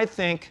that I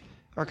think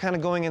are kind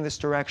of going in this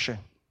direction.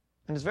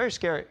 And it's very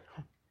scary.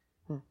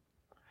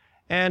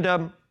 And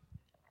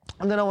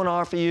then I want to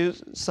offer you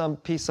some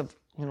piece of,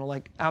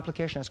 like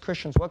application as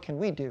Christians. What can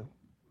we do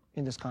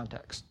in this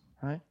context?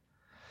 Right?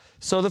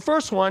 So the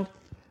first one,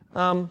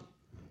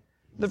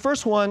 The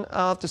first one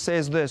I'll have to say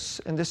is this,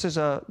 and this is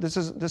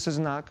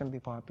not going to be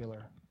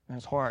popular, and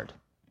it's hard.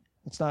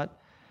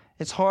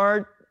 It's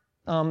hard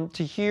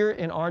to hear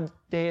in our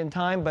day and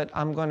time, but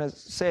I'm going to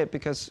say it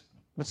because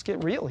let's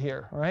get real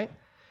here, all right?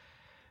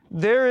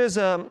 There's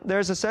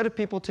a set of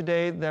people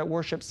today that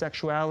worship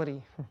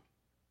sexuality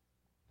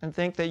and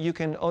think that you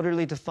can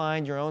utterly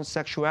define your own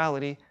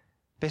sexuality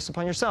based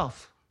upon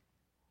yourself.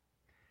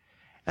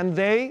 And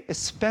they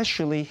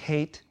especially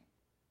hate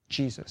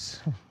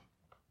Jesus.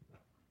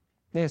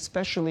 They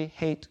especially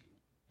hate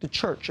the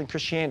church and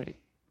Christianity.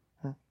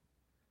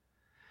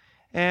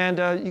 And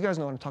you guys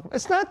know what I'm talking about.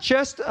 It's not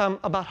just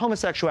about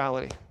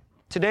homosexuality.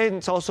 Today,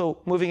 it's also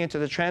moving into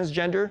the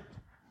transgender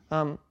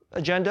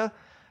agenda.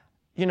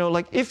 You know,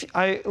 like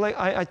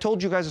I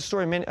told you guys a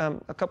story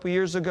a couple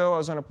years ago. I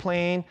was on a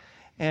plane,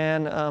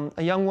 and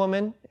a young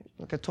woman,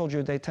 like I told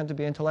you, they tend to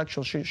be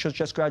intellectual. She was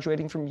just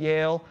graduating from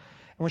Yale.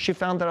 And when she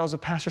found that I was a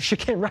pastor, she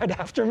came right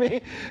after me.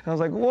 And I was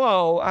like,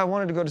 whoa, I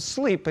wanted to go to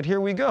sleep, but here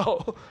we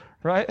go,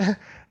 right?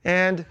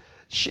 And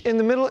she, in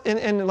the middle,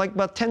 in like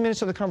about 10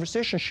 minutes of the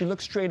conversation, she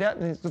looked straight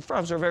at me. That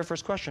was her very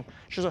first question.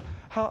 She was like,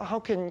 how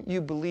can you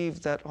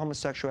believe that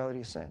homosexuality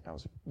is sin? That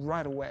was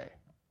right away.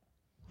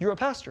 You're a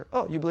pastor.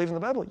 Oh, you believe in the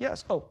Bible?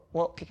 Yes. Oh,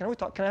 well, can we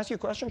talk? Can I ask you a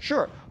question?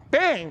 Sure.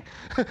 Bang!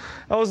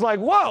 I was like,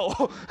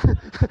 whoa!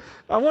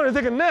 I want to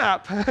take a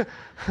nap.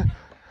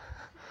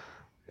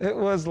 It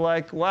was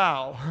like,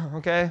 wow,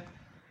 okay?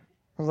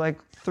 It was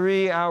like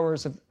 3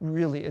 hours of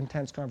really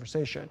intense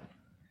conversation.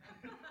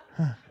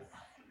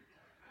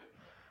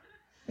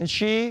 And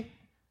she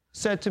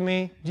said to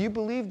me, do you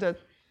believe that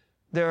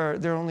there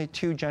are only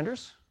two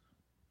genders?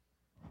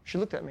 She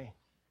looked at me,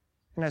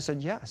 and I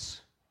said, yes.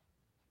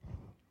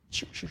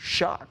 She was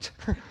shocked.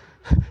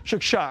 She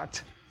was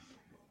shocked.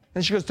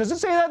 And she goes, does it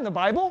say that in the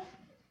Bible?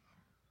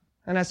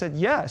 And I said,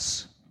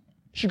 yes.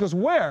 She goes,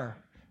 where?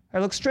 I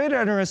looked straight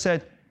at her and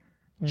said,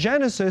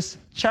 Genesis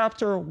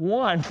chapter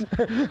 1.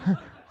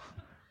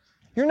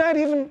 You're not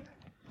even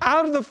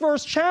out of the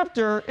first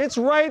chapter. It's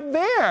right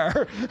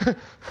there.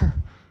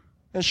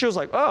 And she was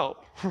like, oh.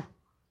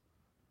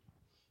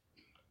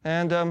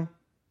 And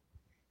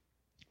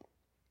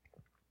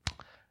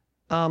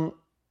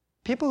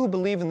people who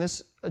believe in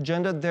this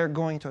agenda, they're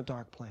going to a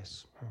dark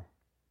place.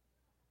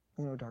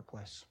 Going to a dark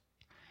place.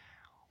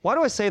 Why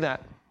do I say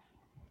that?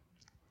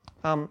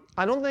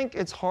 I don't think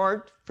it's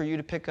hard for you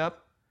to pick up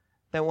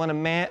that when a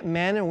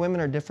man and women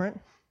are different,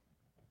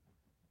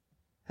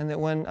 and that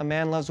when a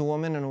man loves a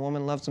woman and a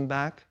woman loves him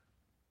back,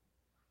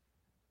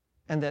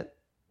 and that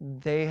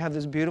they have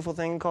this beautiful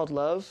thing called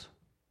love,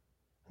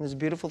 and this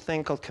beautiful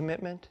thing called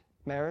commitment,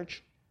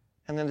 marriage,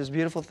 and then this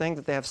beautiful thing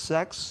that they have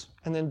sex,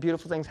 and then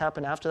beautiful things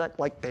happen after that,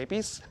 like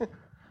babies.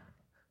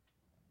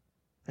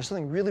 There's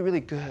something really,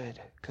 really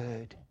good.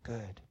 Right?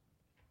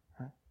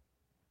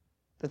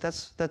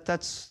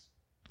 That's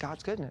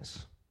God's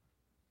goodness.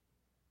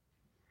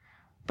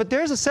 But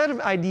there's a set of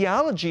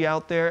ideology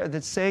out there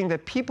that's saying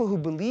that people who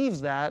believe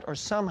that are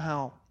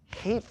somehow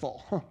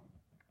hateful,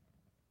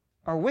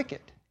 are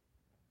wicked.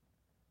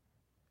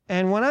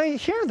 And when I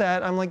hear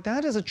that, I'm like,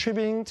 that is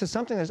attributing to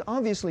something that's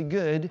obviously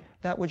good,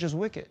 that which is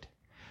wicked.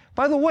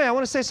 By the way, I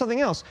want to say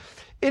something else.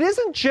 It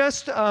isn't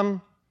just,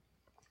 people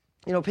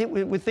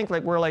we think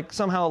like we're like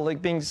somehow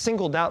like being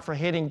singled out for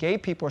hating gay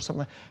people or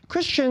something.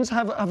 Christians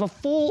have a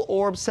full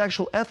orb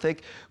sexual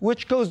ethic,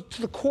 which goes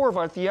to the core of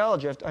our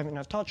theology.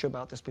 I've taught you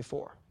about this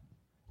before.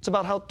 It's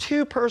about how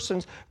two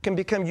persons can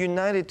become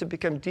united to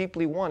become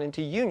deeply one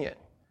into union.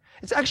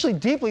 It's actually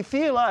deeply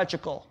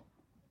theological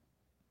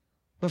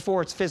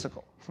before it's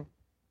physical.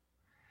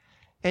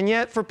 And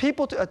yet, for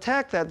people to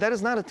attack that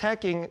is not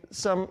attacking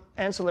some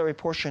ancillary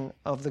portion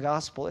of the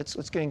gospel.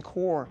 It's getting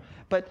core.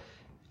 But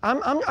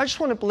I just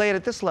want to lay it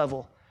at this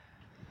level.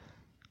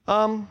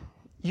 You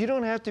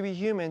don't have to be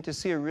human to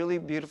see a really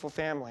beautiful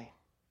family.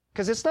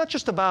 Because it's not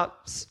just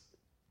about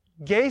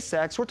gay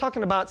sex. We're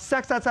talking about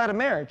sex outside of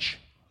marriage.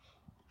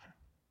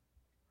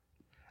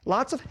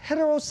 Lots of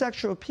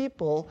heterosexual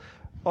people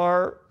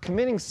are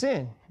committing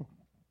sin.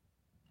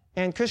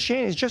 And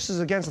Christianity is just as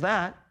against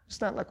that.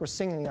 It's not like we're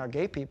singling out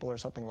gay people or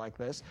something like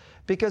this,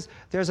 because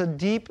there's a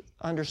deep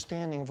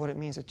understanding of what it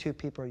means that two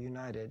people are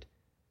united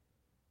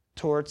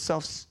towards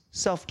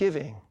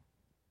self-giving,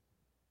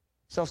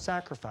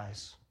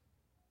 self-sacrifice,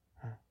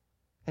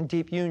 and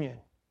deep union.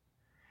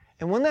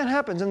 And when that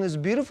happens and this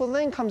beautiful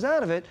thing comes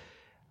out of it,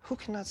 who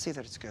cannot see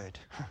that it's good?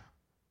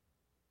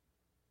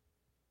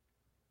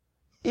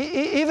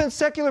 Even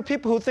secular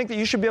people who think that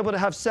you should be able to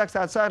have sex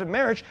outside of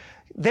marriage,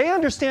 they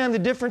understand the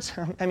difference.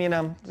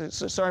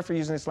 Sorry for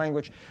using this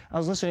language. I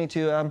was listening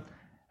to, I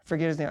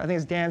forget his name, I think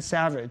it's Dan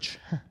Savage.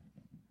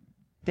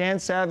 Dan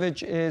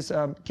Savage is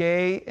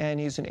gay, and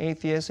he's an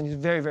atheist, and he's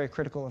very, very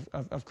critical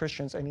of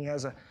Christians, and he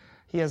has a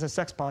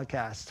sex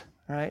podcast,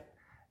 right?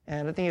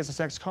 And I think he has a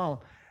sex column.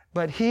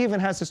 But he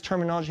even has this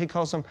terminology, he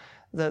calls them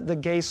the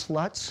gay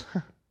sluts.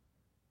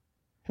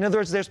 In other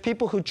words, there's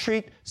people who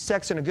treat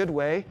sex in a good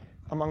way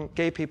among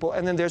gay people,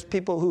 and then there's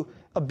people who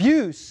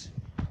abuse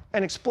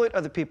and exploit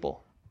other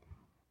people.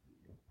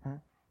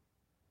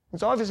 And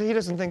so obviously he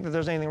doesn't think that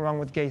there's anything wrong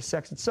with gay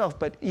sex itself,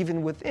 but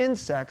even within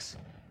sex.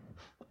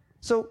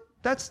 So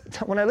that's,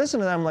 when I listen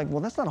to that, I'm like,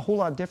 well, that's not a whole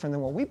lot different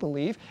than what we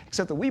believe,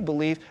 except that we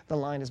believe the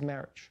line is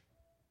marriage.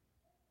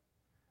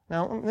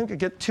 Now, I'm not going to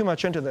get too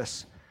much into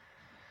this.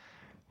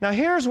 Now,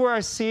 here's where I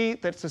see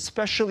that it's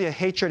especially a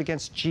hatred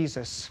against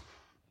Jesus.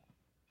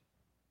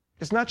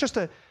 It's not just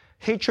a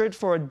hatred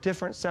for a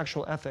different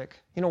sexual ethic.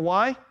 You know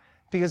why?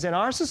 Because in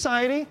our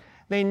society,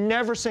 they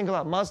never single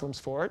out Muslims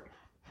for it.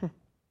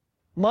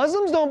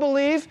 Muslims don't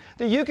believe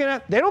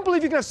that they don't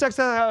believe you can have sex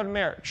out of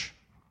marriage.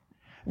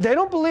 They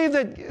don't believe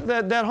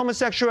that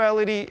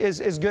homosexuality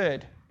is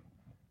good.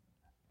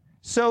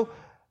 So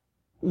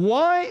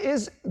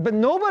but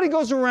nobody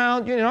goes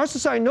around, in our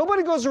society,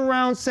 nobody goes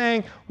around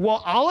saying,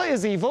 well, Allah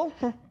is evil.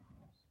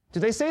 Do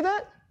they say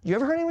that? You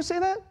ever heard anyone say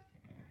that?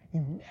 You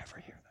never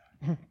hear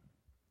that.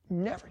 You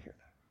never hear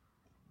that.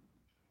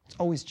 It's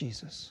always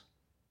Jesus.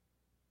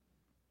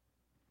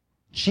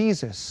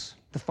 Jesus,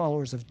 the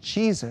followers of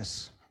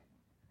Jesus,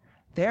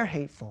 they're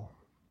hateful.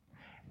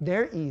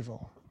 They're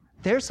evil.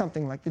 They're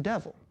something like the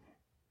devil.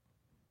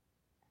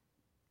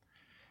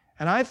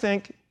 And I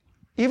think,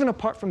 even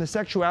apart from the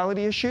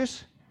sexuality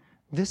issues,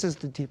 this is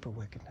the deeper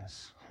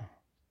wickedness.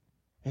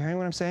 You hearing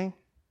what I'm saying?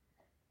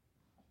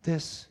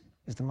 This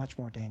is the much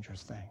more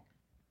dangerous thing.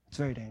 It's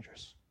very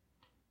dangerous.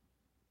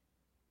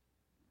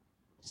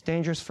 It's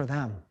dangerous for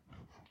them.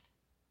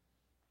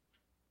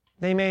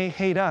 They may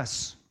hate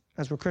us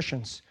as we're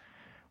Christians,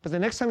 but the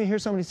next time you hear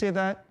somebody say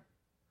that,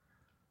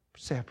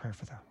 say a prayer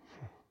for them.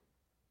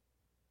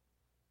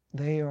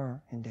 They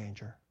are in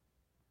danger.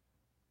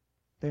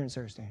 They're in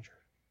serious danger.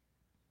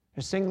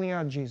 They're singling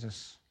out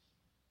Jesus.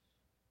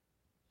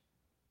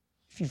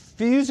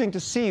 Refusing to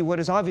see what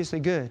is obviously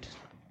good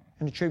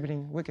and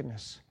attributing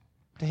wickedness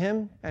to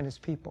him and his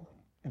people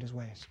and his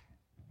ways.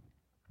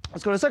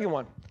 Let's go to the second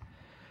one.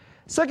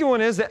 Second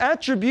one is the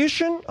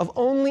attribution of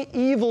only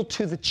evil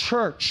to the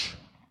church.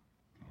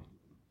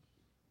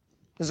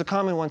 This is a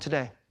common one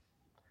today.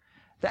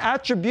 The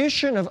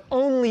attribution of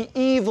only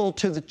evil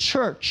to the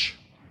church.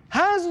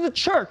 Has the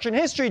church in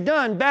history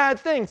done bad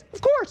things?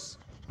 Of course.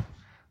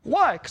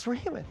 Why? Because we're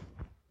human.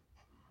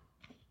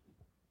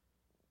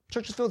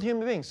 Church is filled with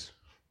human beings.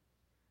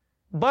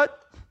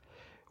 But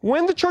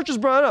when the church is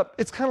brought up,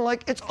 it's kind of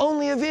like it's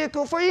only a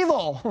vehicle for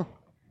evil.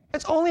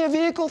 It's only a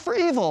vehicle for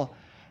evil.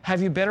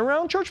 Have you been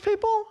around church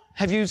people?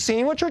 Have you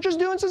seen what churches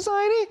do in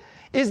society?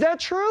 Is that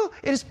true?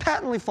 It is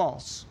patently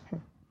false.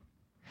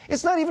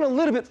 It's not even a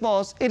little bit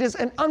false. It is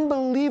an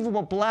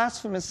unbelievable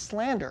blasphemous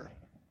slander.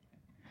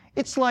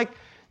 It's like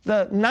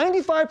the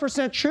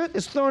 95% truth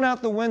is thrown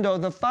out the window.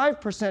 The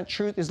 5%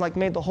 truth is like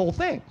made the whole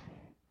thing.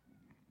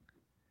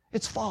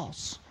 It's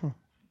false.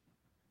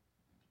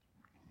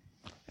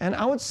 And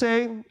I would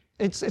say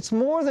it's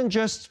more than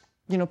just,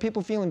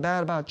 people feeling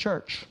bad about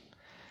church.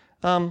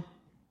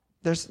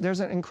 There's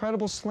an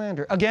incredible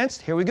slander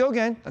here we go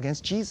again,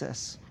 against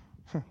Jesus.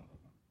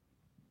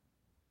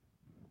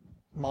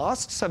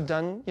 Mosques have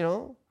done,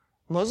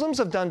 Muslims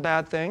have done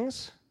bad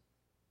things.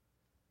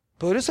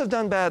 Buddhists have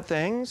done bad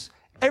things.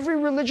 Every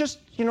religious,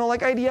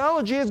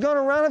 ideology has gone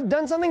around and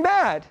done something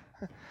bad.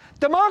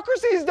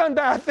 Democracy has done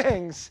bad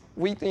things.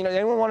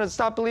 Anyone want to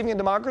stop believing in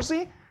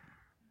democracy?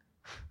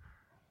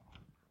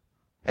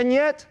 And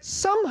yet,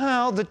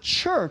 somehow, the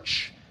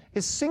church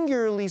is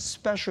singularly,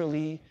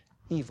 specially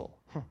evil.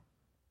 I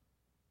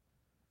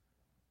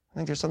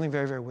think there's something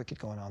very, very wicked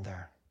going on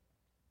there.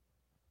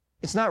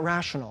 It's not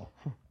rational.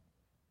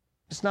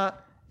 It's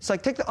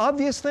like, take the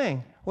obvious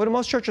thing. What do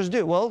most churches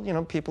do? Well,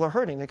 people are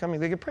hurting. They come in,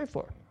 they get prayed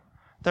for.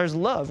 There's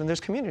love and there's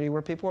community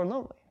where people are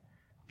lonely.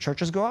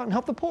 Churches go out and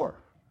help the poor.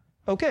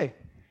 Okay,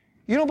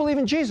 you don't believe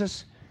in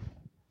Jesus.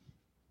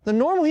 The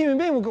normal human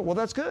being will go, well,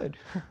 that's good.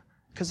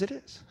 Because it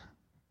is.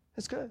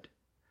 It's good.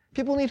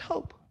 People need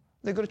hope.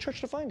 They go to church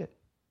to find it.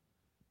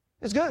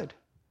 It's good.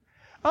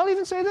 I'll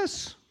even say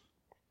this.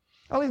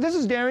 This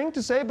is daring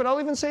to say, but I'll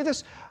even say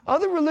this.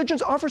 Other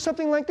religions offer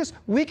something like this.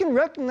 We can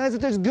recognize that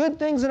there's good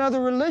things in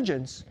other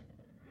religions.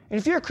 And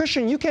if you're a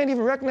Christian, you can't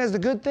even recognize the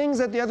good things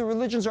that the other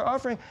religions are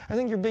offering. I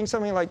think you're being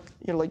something like,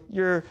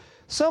 you're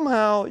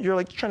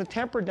trying to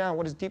tamper down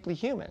what is deeply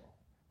human.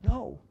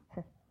 No.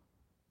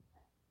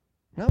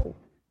 No.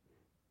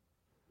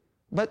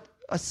 But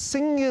a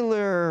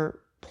singular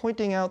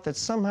pointing out that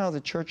somehow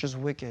the church is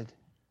wicked,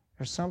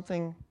 there's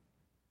something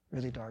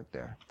really dark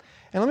there.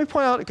 And let me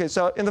point out,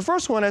 so in the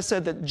first one I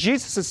said that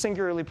Jesus is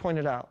singularly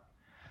pointed out.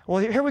 Well,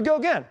 here we go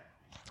again.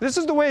 This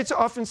is the way it's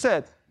often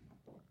said.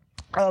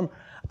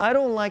 I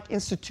don't like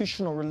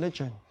institutional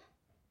religion.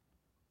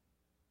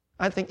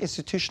 I think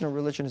institutional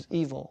religion is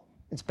evil.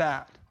 It's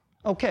bad.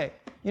 Okay,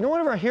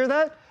 whenever I hear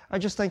that, I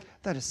just think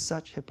that is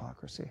such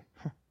hypocrisy.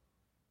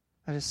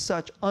 That is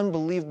such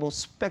unbelievable,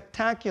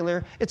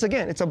 spectacular. It's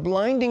a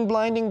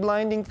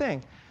blinding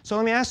thing. So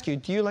let me ask you,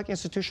 do you like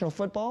institutional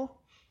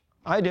football?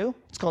 I do.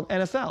 It's called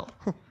NFL.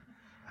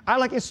 I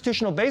like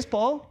institutional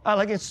baseball. I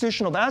like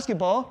institutional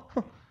basketball.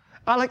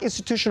 I like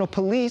institutional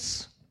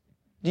police.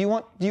 Do you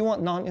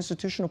want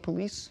non-institutional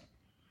police?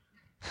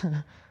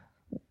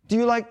 Do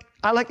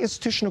I like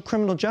institutional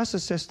criminal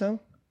justice system.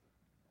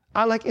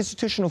 I like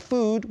institutional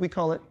food. We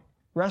call it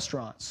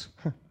restaurants.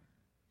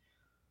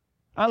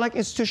 I like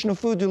institutional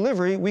food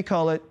delivery. We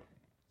call it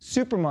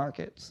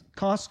supermarkets,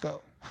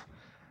 Costco.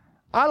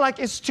 I like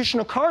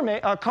institutional car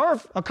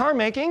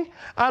making.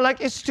 I like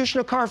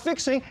institutional car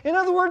fixing. In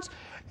other words,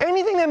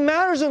 anything that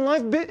matters in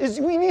life is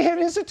we need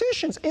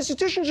institutions.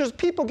 Institutions are just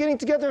people getting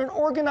together in an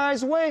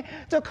organized way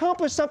to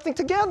accomplish something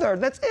together.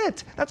 That's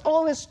it. That's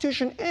all an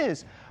institution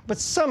is. But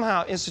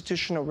somehow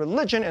institutional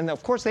religion, and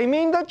of course they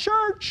mean the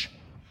church.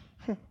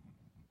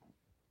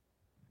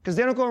 Because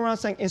they don't go around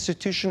saying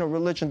institutional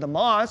religion, the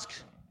mosque.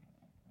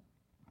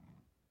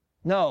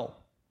 No.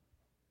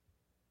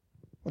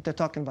 What they're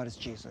talking about is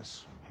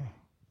Jesus.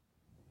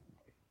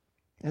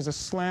 It's a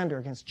slander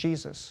against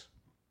Jesus.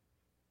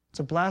 It's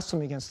a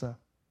blasphemy against the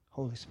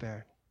Holy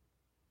Spirit.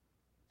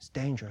 It's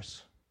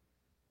dangerous.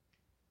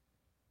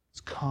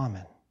 It's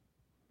common.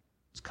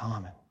 It's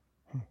common.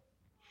 When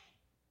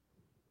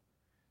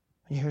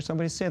you hear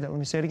somebody say that, let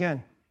me say it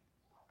again.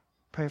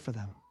 Pray for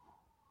them.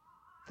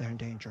 They're in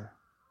danger.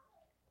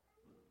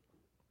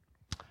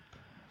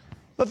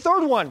 The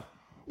third one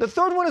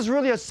is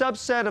really a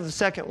subset of the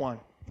second one.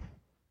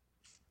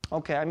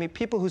 Okay, I mean,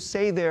 people who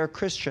say they're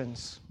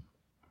Christians,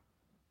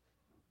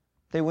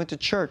 they went to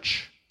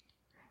church.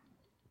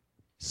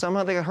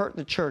 Somehow they got hurt in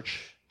the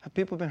church. Have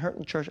people been hurt in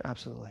the church?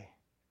 Absolutely.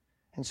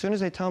 And as soon as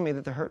they tell me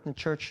that they're hurt in the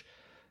church,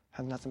 I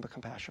have nothing but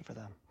compassion for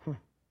them.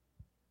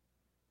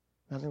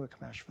 Nothing but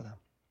compassion for them.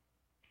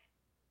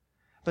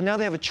 But now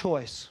they have a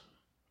choice.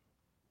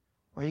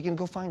 Or you can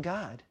go find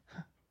God.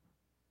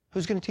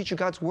 Who's going to teach you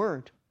God's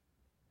word?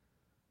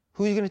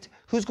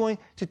 Who's going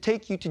to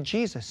take you to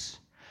Jesus?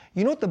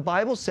 You know what the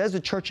Bible says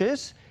the church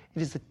is?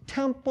 It is the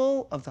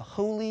temple of the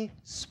Holy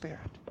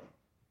Spirit.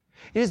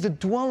 It is the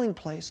dwelling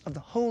place of the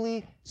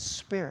Holy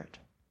Spirit.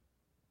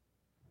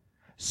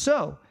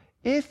 So,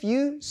 if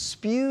you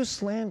spew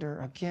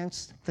slander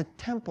against the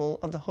temple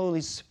of the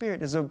Holy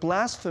Spirit, it's a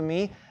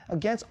blasphemy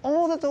against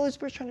all that the Holy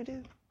Spirit's trying to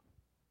do.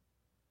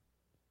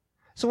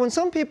 So when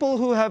some people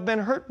who have been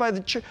hurt by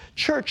the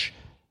church,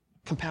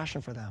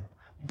 compassion for them.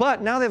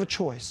 But now they have a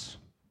choice.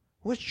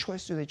 Which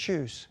choice do they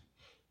choose?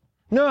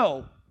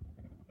 No.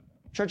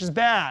 Church is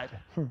bad.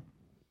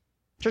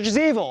 Church is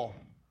evil.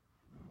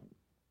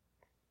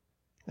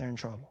 They're in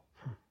trouble.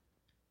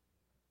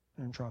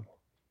 They're in trouble.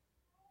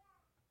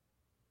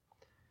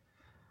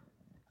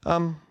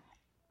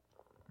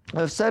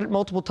 I've said it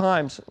multiple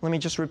times. Let me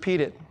just repeat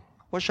it.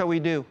 What shall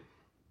we do?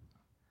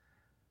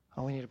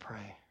 Oh, we need to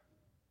pray.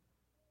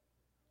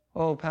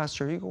 Oh,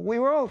 Pastor, we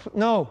were all...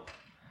 No.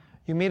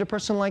 You meet a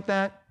person like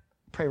that,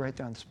 pray right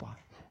there on the spot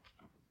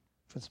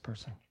for this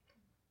person.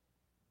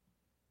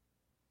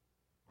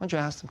 Why don't you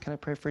ask them, can I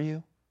pray for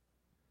you?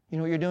 You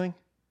know what you're doing?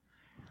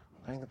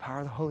 Letting the power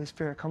of the Holy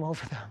Spirit come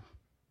over them.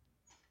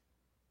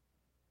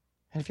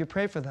 And if you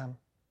pray for them,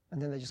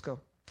 and then they just go,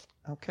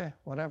 okay,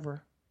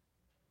 whatever.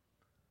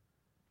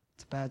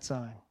 It's a bad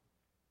sign.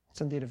 It's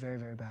indeed a very,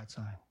 very bad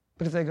sign.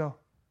 But if they go,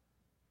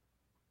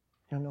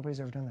 nobody's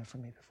ever done that for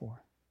me before.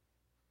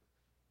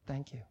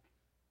 Thank you.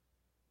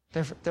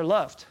 They're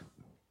loved.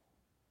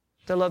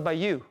 They're loved by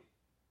you.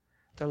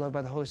 They're loved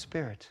by the Holy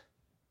Spirit.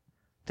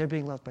 They're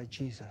being loved by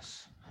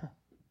Jesus.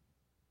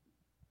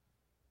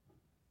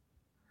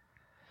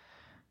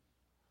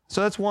 So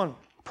that's one,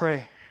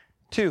 pray.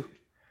 Two,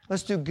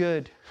 let's do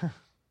good.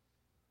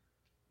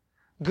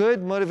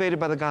 Good motivated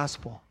by the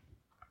gospel.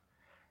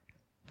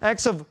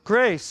 Acts of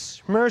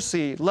grace,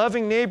 mercy,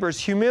 loving neighbors,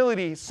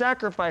 humility,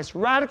 sacrifice,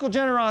 radical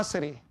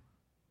generosity.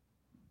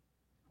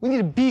 We need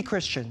to be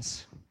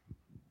Christians.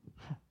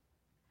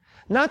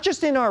 Not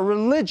just in our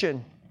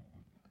religion,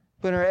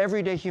 but in our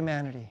everyday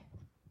humanity.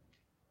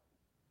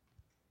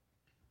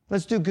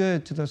 Let's do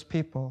good to those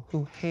people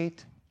who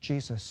hate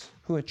Jesus,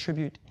 who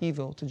attribute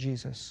evil to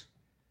Jesus.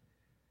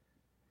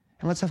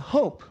 And let's have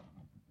hope,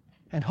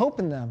 and hope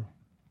in them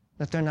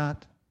that they're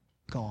not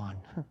gone.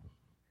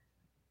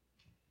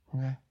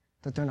 Okay?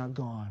 That they're not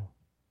gone.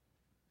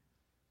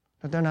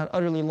 That they're not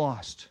utterly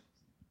lost.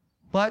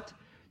 But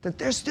that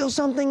there's still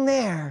something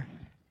there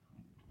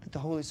that the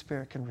Holy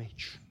Spirit can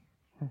reach.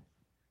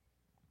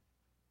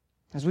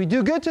 As we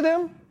do good to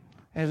them,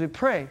 and as we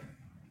pray,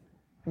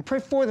 and pray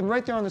for them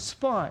right there on the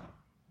spot,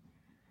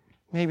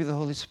 maybe the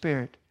Holy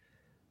Spirit,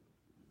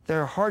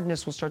 their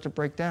hardness will start to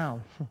break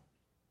down.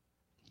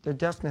 Their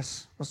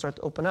deafness will start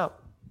to open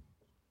up.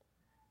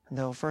 And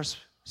they'll first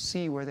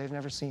see where they've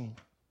never seen.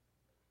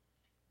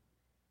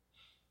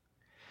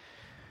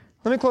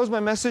 Let me close my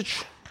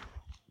message.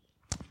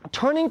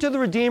 Turning to the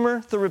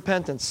Redeemer through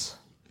repentance.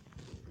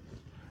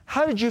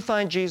 How did you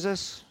find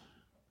Jesus?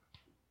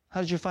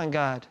 How did you find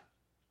God?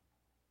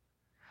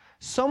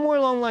 Somewhere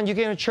along the line, you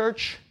get in a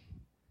church,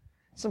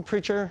 some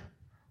preacher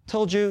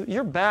told you,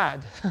 you're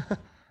bad.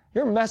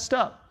 You're messed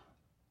up.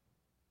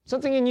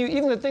 Something in you,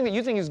 even the thing that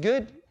you think is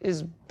good,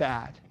 is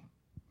bad.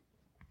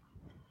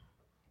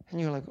 And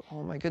you're like,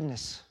 oh my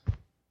goodness,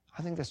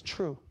 I think that's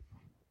true.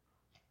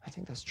 I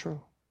think that's true.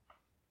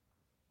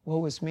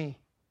 Woe is me.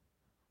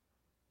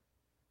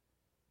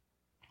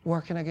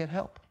 Where can I get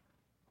help?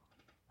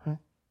 Huh?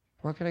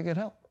 Where can I get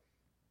help?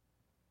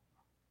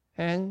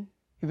 And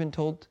you've been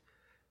told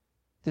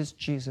this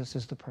Jesus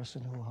is the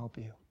person who will help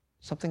you.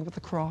 Something about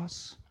the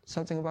cross,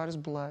 something about his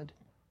blood,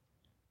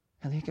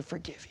 and he can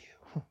forgive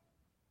you.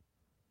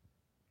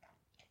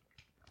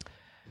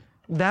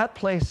 That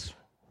place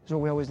is where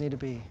we always need to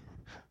be.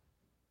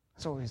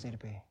 That's where we always need to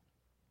be.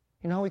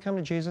 You know how we come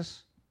to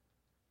Jesus?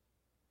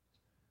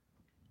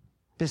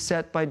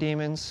 Beset by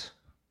demons,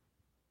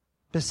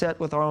 beset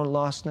with our own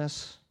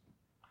lostness,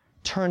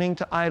 turning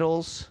to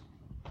idols,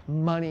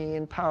 money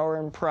and power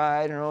and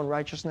pride and our own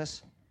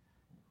righteousness.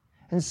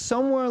 And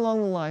somewhere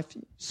along the life,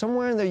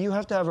 somewhere in there, you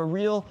have to have a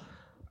real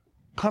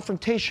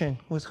confrontation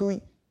with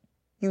who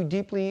you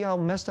deeply, how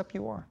messed up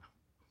you are.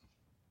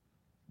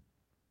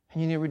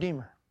 And you need a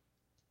Redeemer.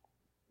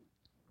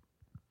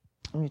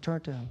 And you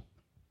turn to him.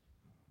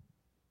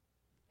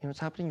 You know what's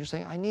happening? You're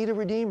saying, I need a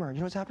Redeemer. You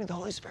know what's happening? The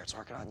Holy Spirit's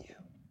working on you.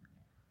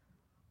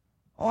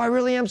 Oh, I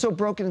really am so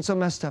broken and so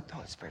messed up. The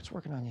Holy Spirit's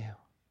working on you.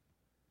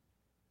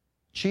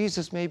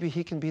 Jesus, maybe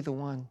he can be the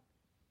one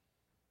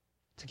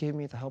to give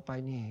me the help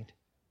I need.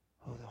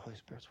 Oh, the Holy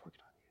Spirit's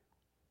working on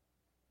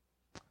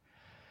you.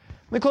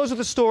 Let me close with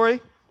a story.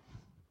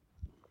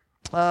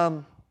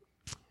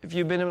 If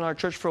you've been in our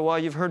church for a while,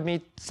 you've heard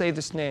me say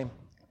this name.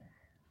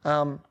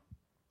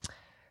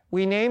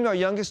 We named our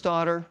youngest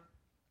daughter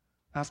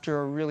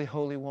after a really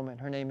holy woman.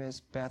 Her name is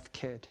Beth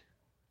Kidd.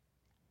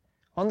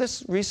 On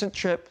this recent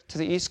trip to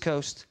the East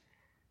Coast,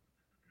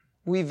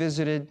 we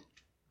visited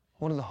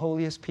one of the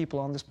holiest people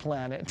on this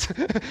planet,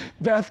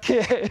 Beth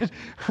Kidd,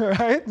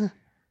 right?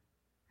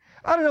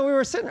 I don't know, we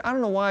were sitting, I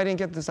don't know why I didn't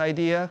get this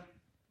idea.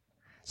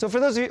 So for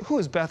those of you, who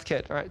is Beth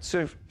Kidd? All right, so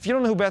if you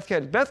don't know who Beth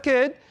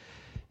Kidd,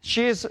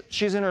 she's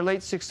in her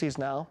late 60s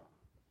now.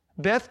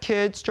 Beth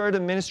Kidd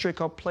started a ministry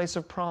called Place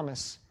of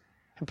Promise.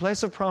 And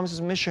Place of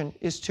Promise's mission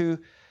is to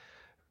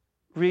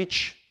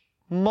reach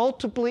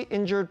multiply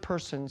injured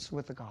persons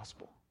with the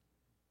gospel.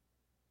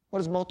 What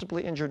does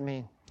multiply injured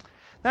mean?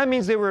 That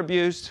means they were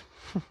abused.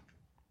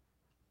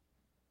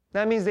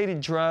 That means they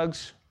did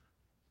drugs.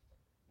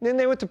 Then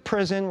they went to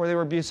prison where they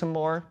were abused some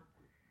more.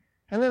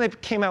 And then they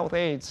came out with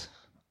AIDS.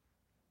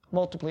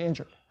 Multiply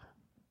injured.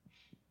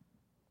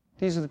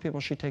 These are the people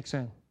she takes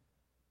in.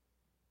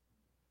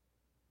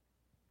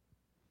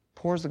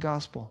 Pours the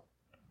gospel.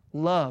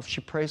 Love,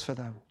 she prays for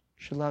them.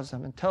 She loves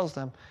them and tells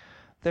them,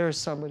 there is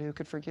somebody who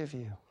could forgive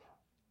you.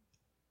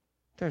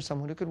 There's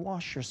someone who could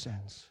wash your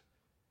sins.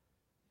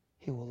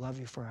 He will love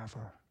you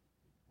forever,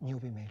 and you'll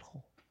be made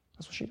whole.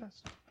 That's what she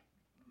does.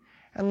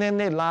 And then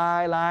they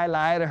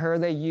lie to her,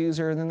 they use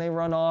her, and then they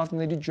run off,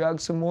 and they do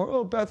drugs some more.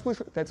 Oh, Beth,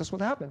 that's just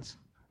what happens.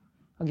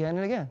 Again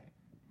and again.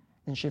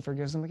 And she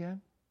forgives them again,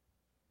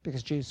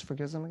 because Jesus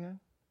forgives them again,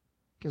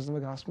 gives them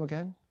the gospel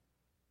again.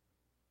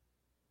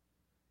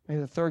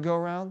 Maybe the third go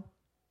around,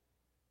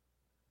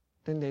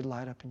 then they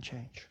light up and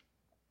change.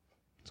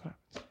 That's what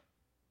happens.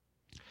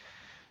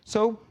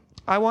 So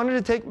I wanted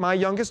to take my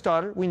youngest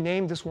daughter. We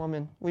named this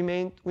woman. We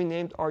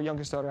named our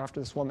youngest daughter after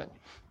this woman.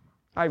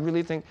 I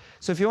really think.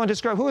 So if you want to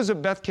describe, who is a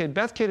Beth Kidd?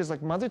 Beth Kidd is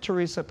like Mother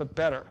Teresa, but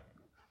better.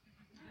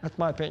 That's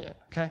my opinion,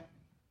 okay?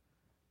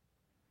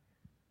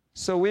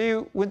 So we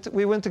went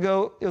to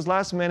go, it was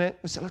last minute.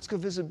 We said, let's go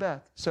visit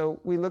Beth. So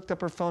we looked up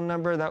her phone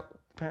number. That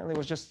apparently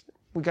was just,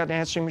 we got an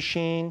answering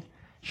machine.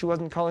 She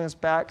wasn't calling us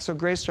back. So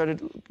Grace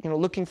started,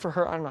 looking for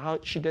her. I don't know how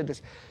she did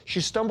this.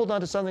 She stumbled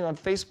onto something on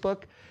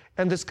Facebook,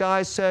 and this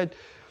guy said,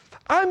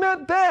 I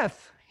met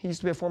Beth. He used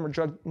to be a former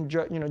drug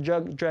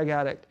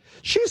addict.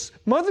 She's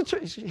Mother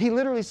Teresa. He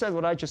literally said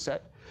what I just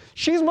said.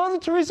 She's Mother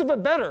Teresa,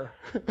 but better.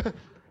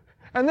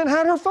 And then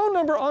had her phone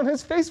number on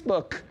his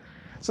Facebook.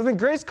 So then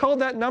Grace called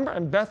that number,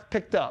 and Beth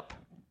picked up.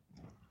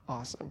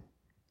 Awesome.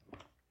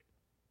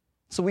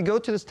 So we go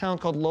to this town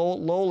called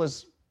Lowell. Lowell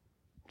it's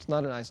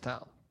not a nice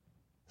town.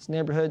 This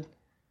neighborhood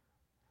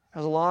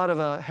has a lot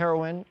of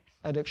heroin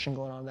addiction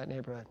going on in that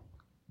neighborhood.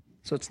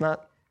 So it's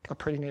not a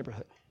pretty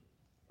neighborhood.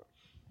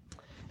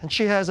 And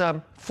she has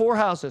 4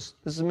 houses.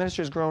 This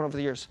ministry has grown over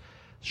the years.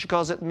 She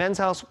calls it men's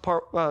house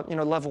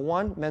level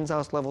 1, men's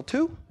house level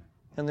 2,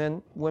 and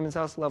then women's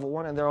house level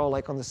 1, and they're all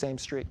like on the same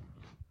street.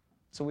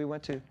 So we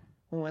went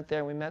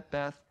there, we met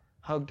Beth,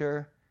 hugged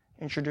her,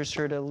 introduced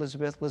her to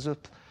Elizabeth.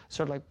 Elizabeth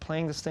started like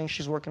playing this thing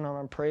she's working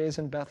on praise,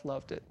 and Beth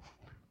loved it.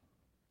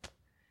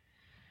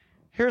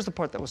 Here's the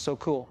part that was so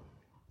cool.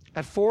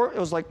 At 4, it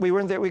was like we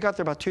got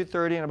there about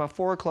 2:30, and about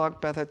 4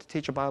 o'clock, Beth had to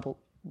teach a Bible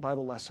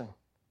lesson.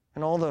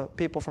 And all the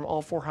people from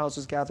all 4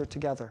 houses gathered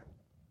together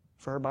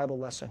for her Bible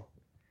lesson.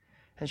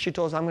 And she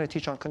told us, I'm going to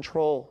teach on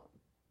control,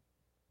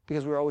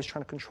 because we're always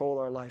trying to control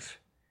our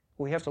life.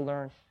 What we have to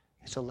learn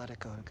is to let it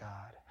go to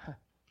God.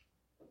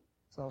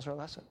 So that was her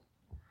lesson.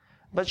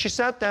 But she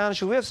sat down,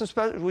 and we have some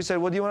special, we said,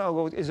 well, do you want to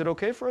go, is it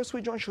okay for us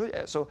we join?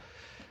 Yeah.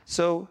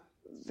 So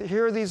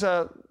here are these,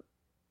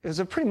 it's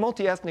a pretty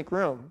multi-ethnic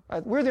room.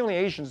 We're the only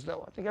Asians,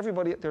 though. I think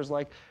everybody,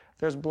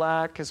 there's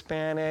black,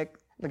 Hispanic,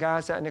 the guy I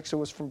sat next to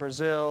was from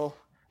Brazil.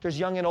 There's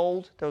young and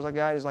old. There was a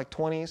guy who's like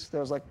 20s. There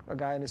was like a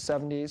guy in his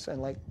 70s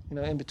and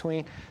in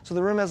between. So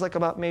the room has like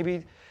about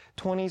maybe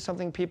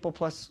 20-something people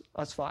plus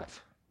us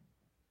 5.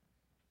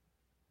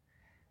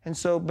 And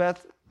so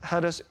Beth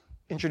had us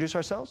introduce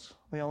ourselves.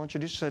 We all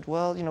introduced, said,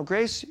 well,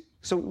 Grace.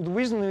 So the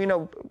reason we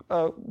know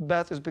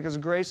Beth is because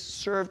Grace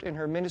served in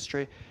her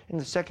ministry. In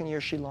the second year,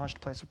 she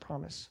launched Place of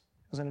Promise.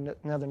 It was in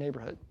another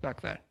neighborhood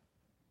back then.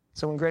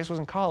 So when Grace was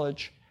in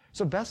college,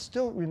 so Beth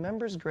still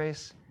remembers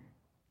Grace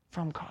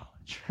from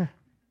college. And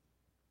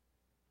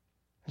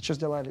she was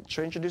delighted.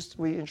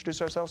 We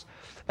introduced ourselves.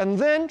 And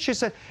then she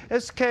said,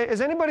 okay,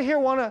 does anybody here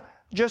want to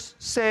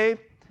just say,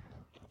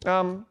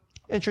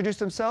 introduce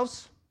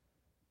themselves?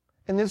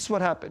 And this is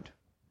what happened.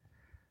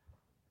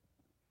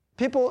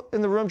 People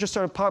in the room just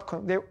started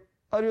popcorn. They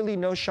utterly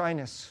no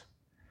shyness.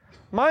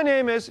 My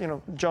name is,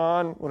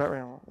 John, whatever, I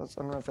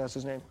don't know if that's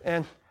his name.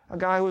 And a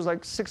guy who was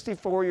like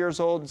 64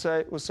 years old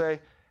would say,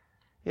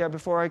 yeah,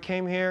 before I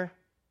came here,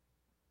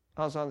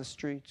 I was on the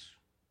streets.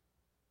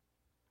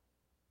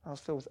 I was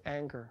filled with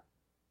anger.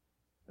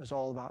 It was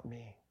all about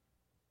me.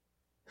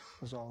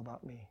 It was all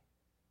about me.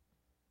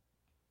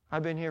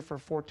 I've been here for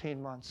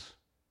 14 months.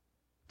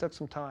 It took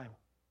some time.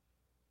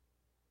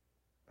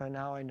 But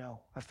now I know.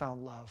 I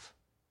found love.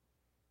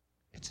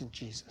 It's in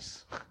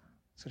Jesus.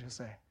 That's what he'll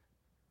say.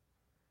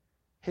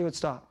 He would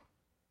stop.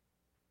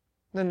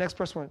 Then the next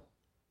person went,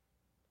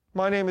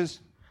 my name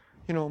is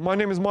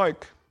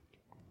Mike.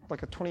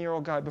 Like a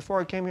 20-year-old guy. Before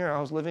I came here, I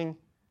was living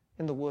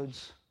in the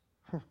woods.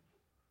 I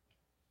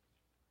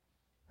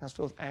was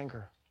filled with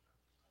anger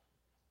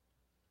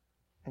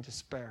and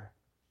despair.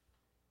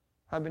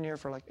 I've been here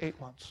for like 8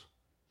 months.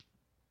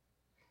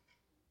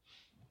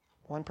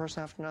 One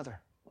person after another.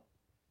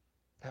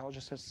 They all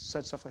just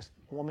said stuff like,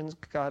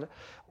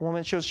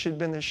 she'd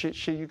been there,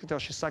 you can tell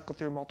she cycled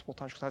through multiple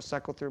times, because I've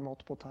cycled through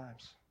multiple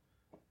times.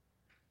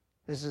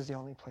 This is the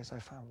only place I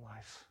found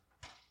life.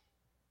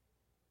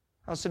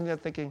 I was sitting there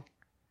thinking,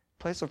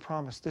 Place of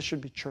Promise, this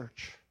should be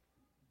church.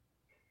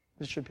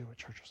 This should be what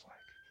church is like.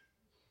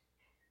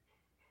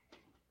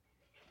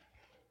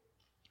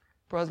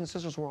 Brothers and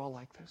sisters, we're all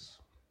like this.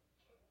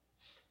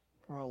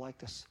 We're all like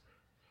this.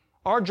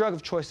 Our drug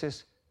of choice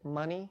is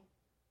money,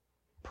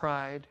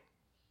 pride,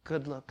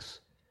 good looks.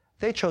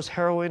 They chose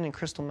heroin and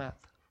crystal meth.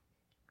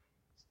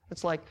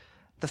 It's like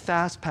the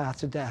fast path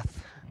to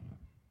death.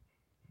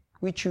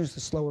 We choose the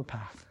slower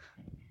path.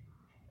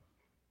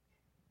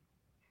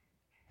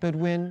 But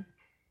when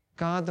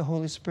God, the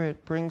Holy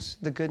Spirit, brings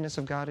the goodness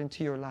of God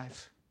into your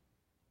life,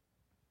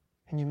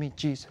 and you meet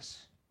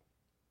Jesus,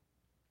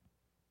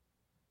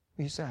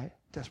 you say, I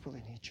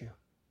desperately need you.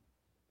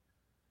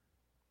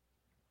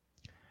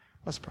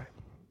 Let's pray.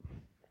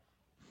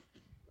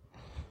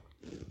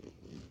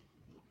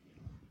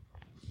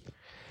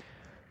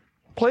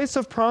 Place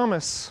of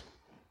Promise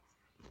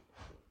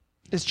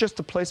is just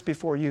a place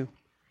before you,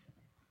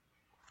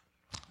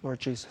 Lord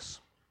Jesus.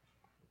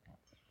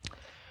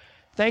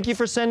 Thank you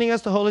for sending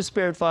us the Holy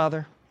Spirit,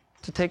 Father,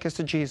 to take us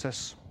to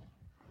Jesus.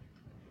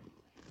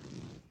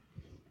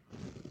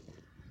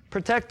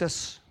 Protect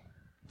us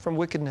from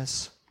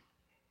wickedness.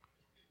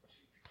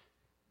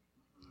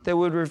 That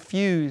we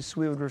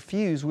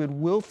would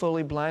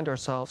willfully blind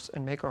ourselves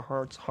and make our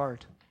hearts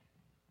hard.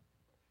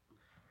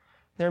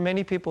 There are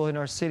many people in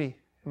our city,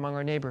 among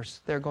our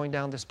neighbors, they're going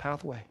down this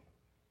pathway.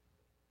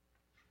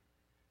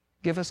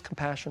 Give us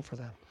compassion for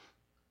them.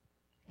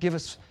 Give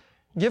us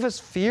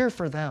fear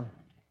for them.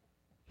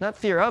 Not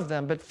fear of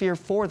them, but fear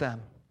for them,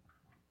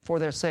 for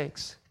their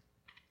sakes.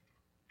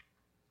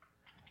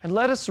 And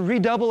let us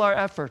redouble our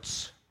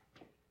efforts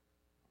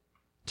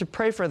to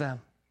pray for them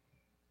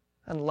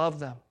and love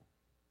them.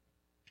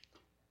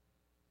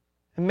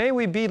 And may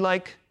we be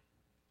like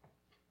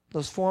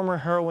those former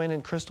heroin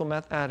and crystal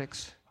meth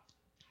addicts.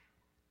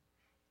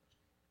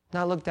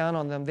 Not look down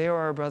on them. They are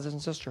our brothers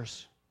and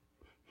sisters.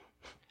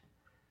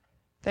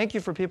 Thank you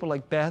for people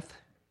like Beth.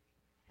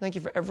 Thank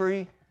you for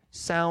every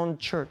sound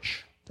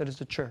church that is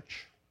the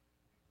church.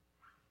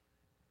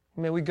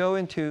 May we go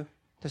into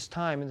this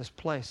time in this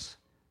place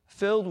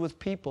filled with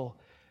people.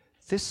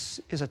 This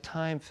is a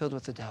time filled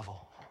with the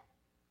devil.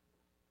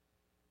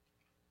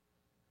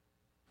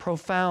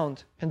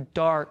 Profound and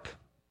dark,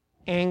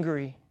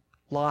 angry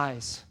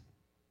lies.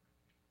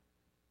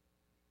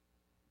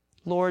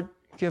 Lord,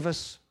 give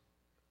us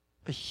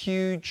a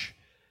huge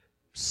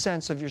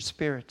sense of your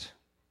Spirit.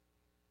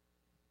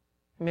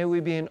 May we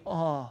be in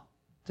awe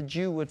that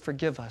you would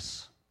forgive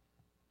us,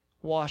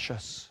 wash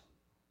us,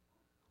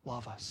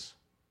 love us.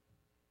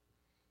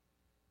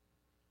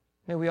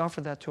 May we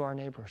offer that to our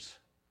neighbors.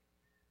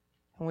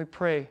 And we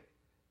pray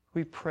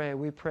they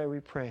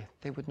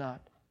would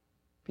not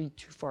be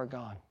too far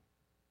gone,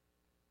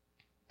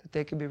 that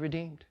they could be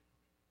redeemed.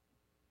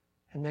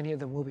 And many of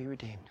them will be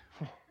redeemed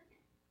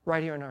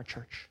right here in our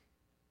church.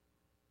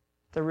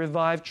 The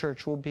revived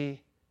church will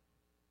be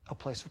a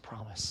place of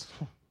promise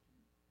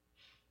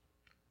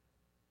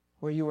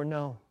where you are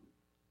known,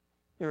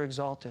 you're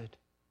exalted,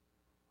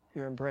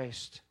 you're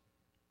embraced.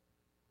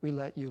 We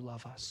let you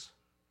love us.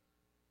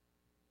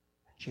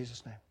 In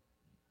Jesus' name.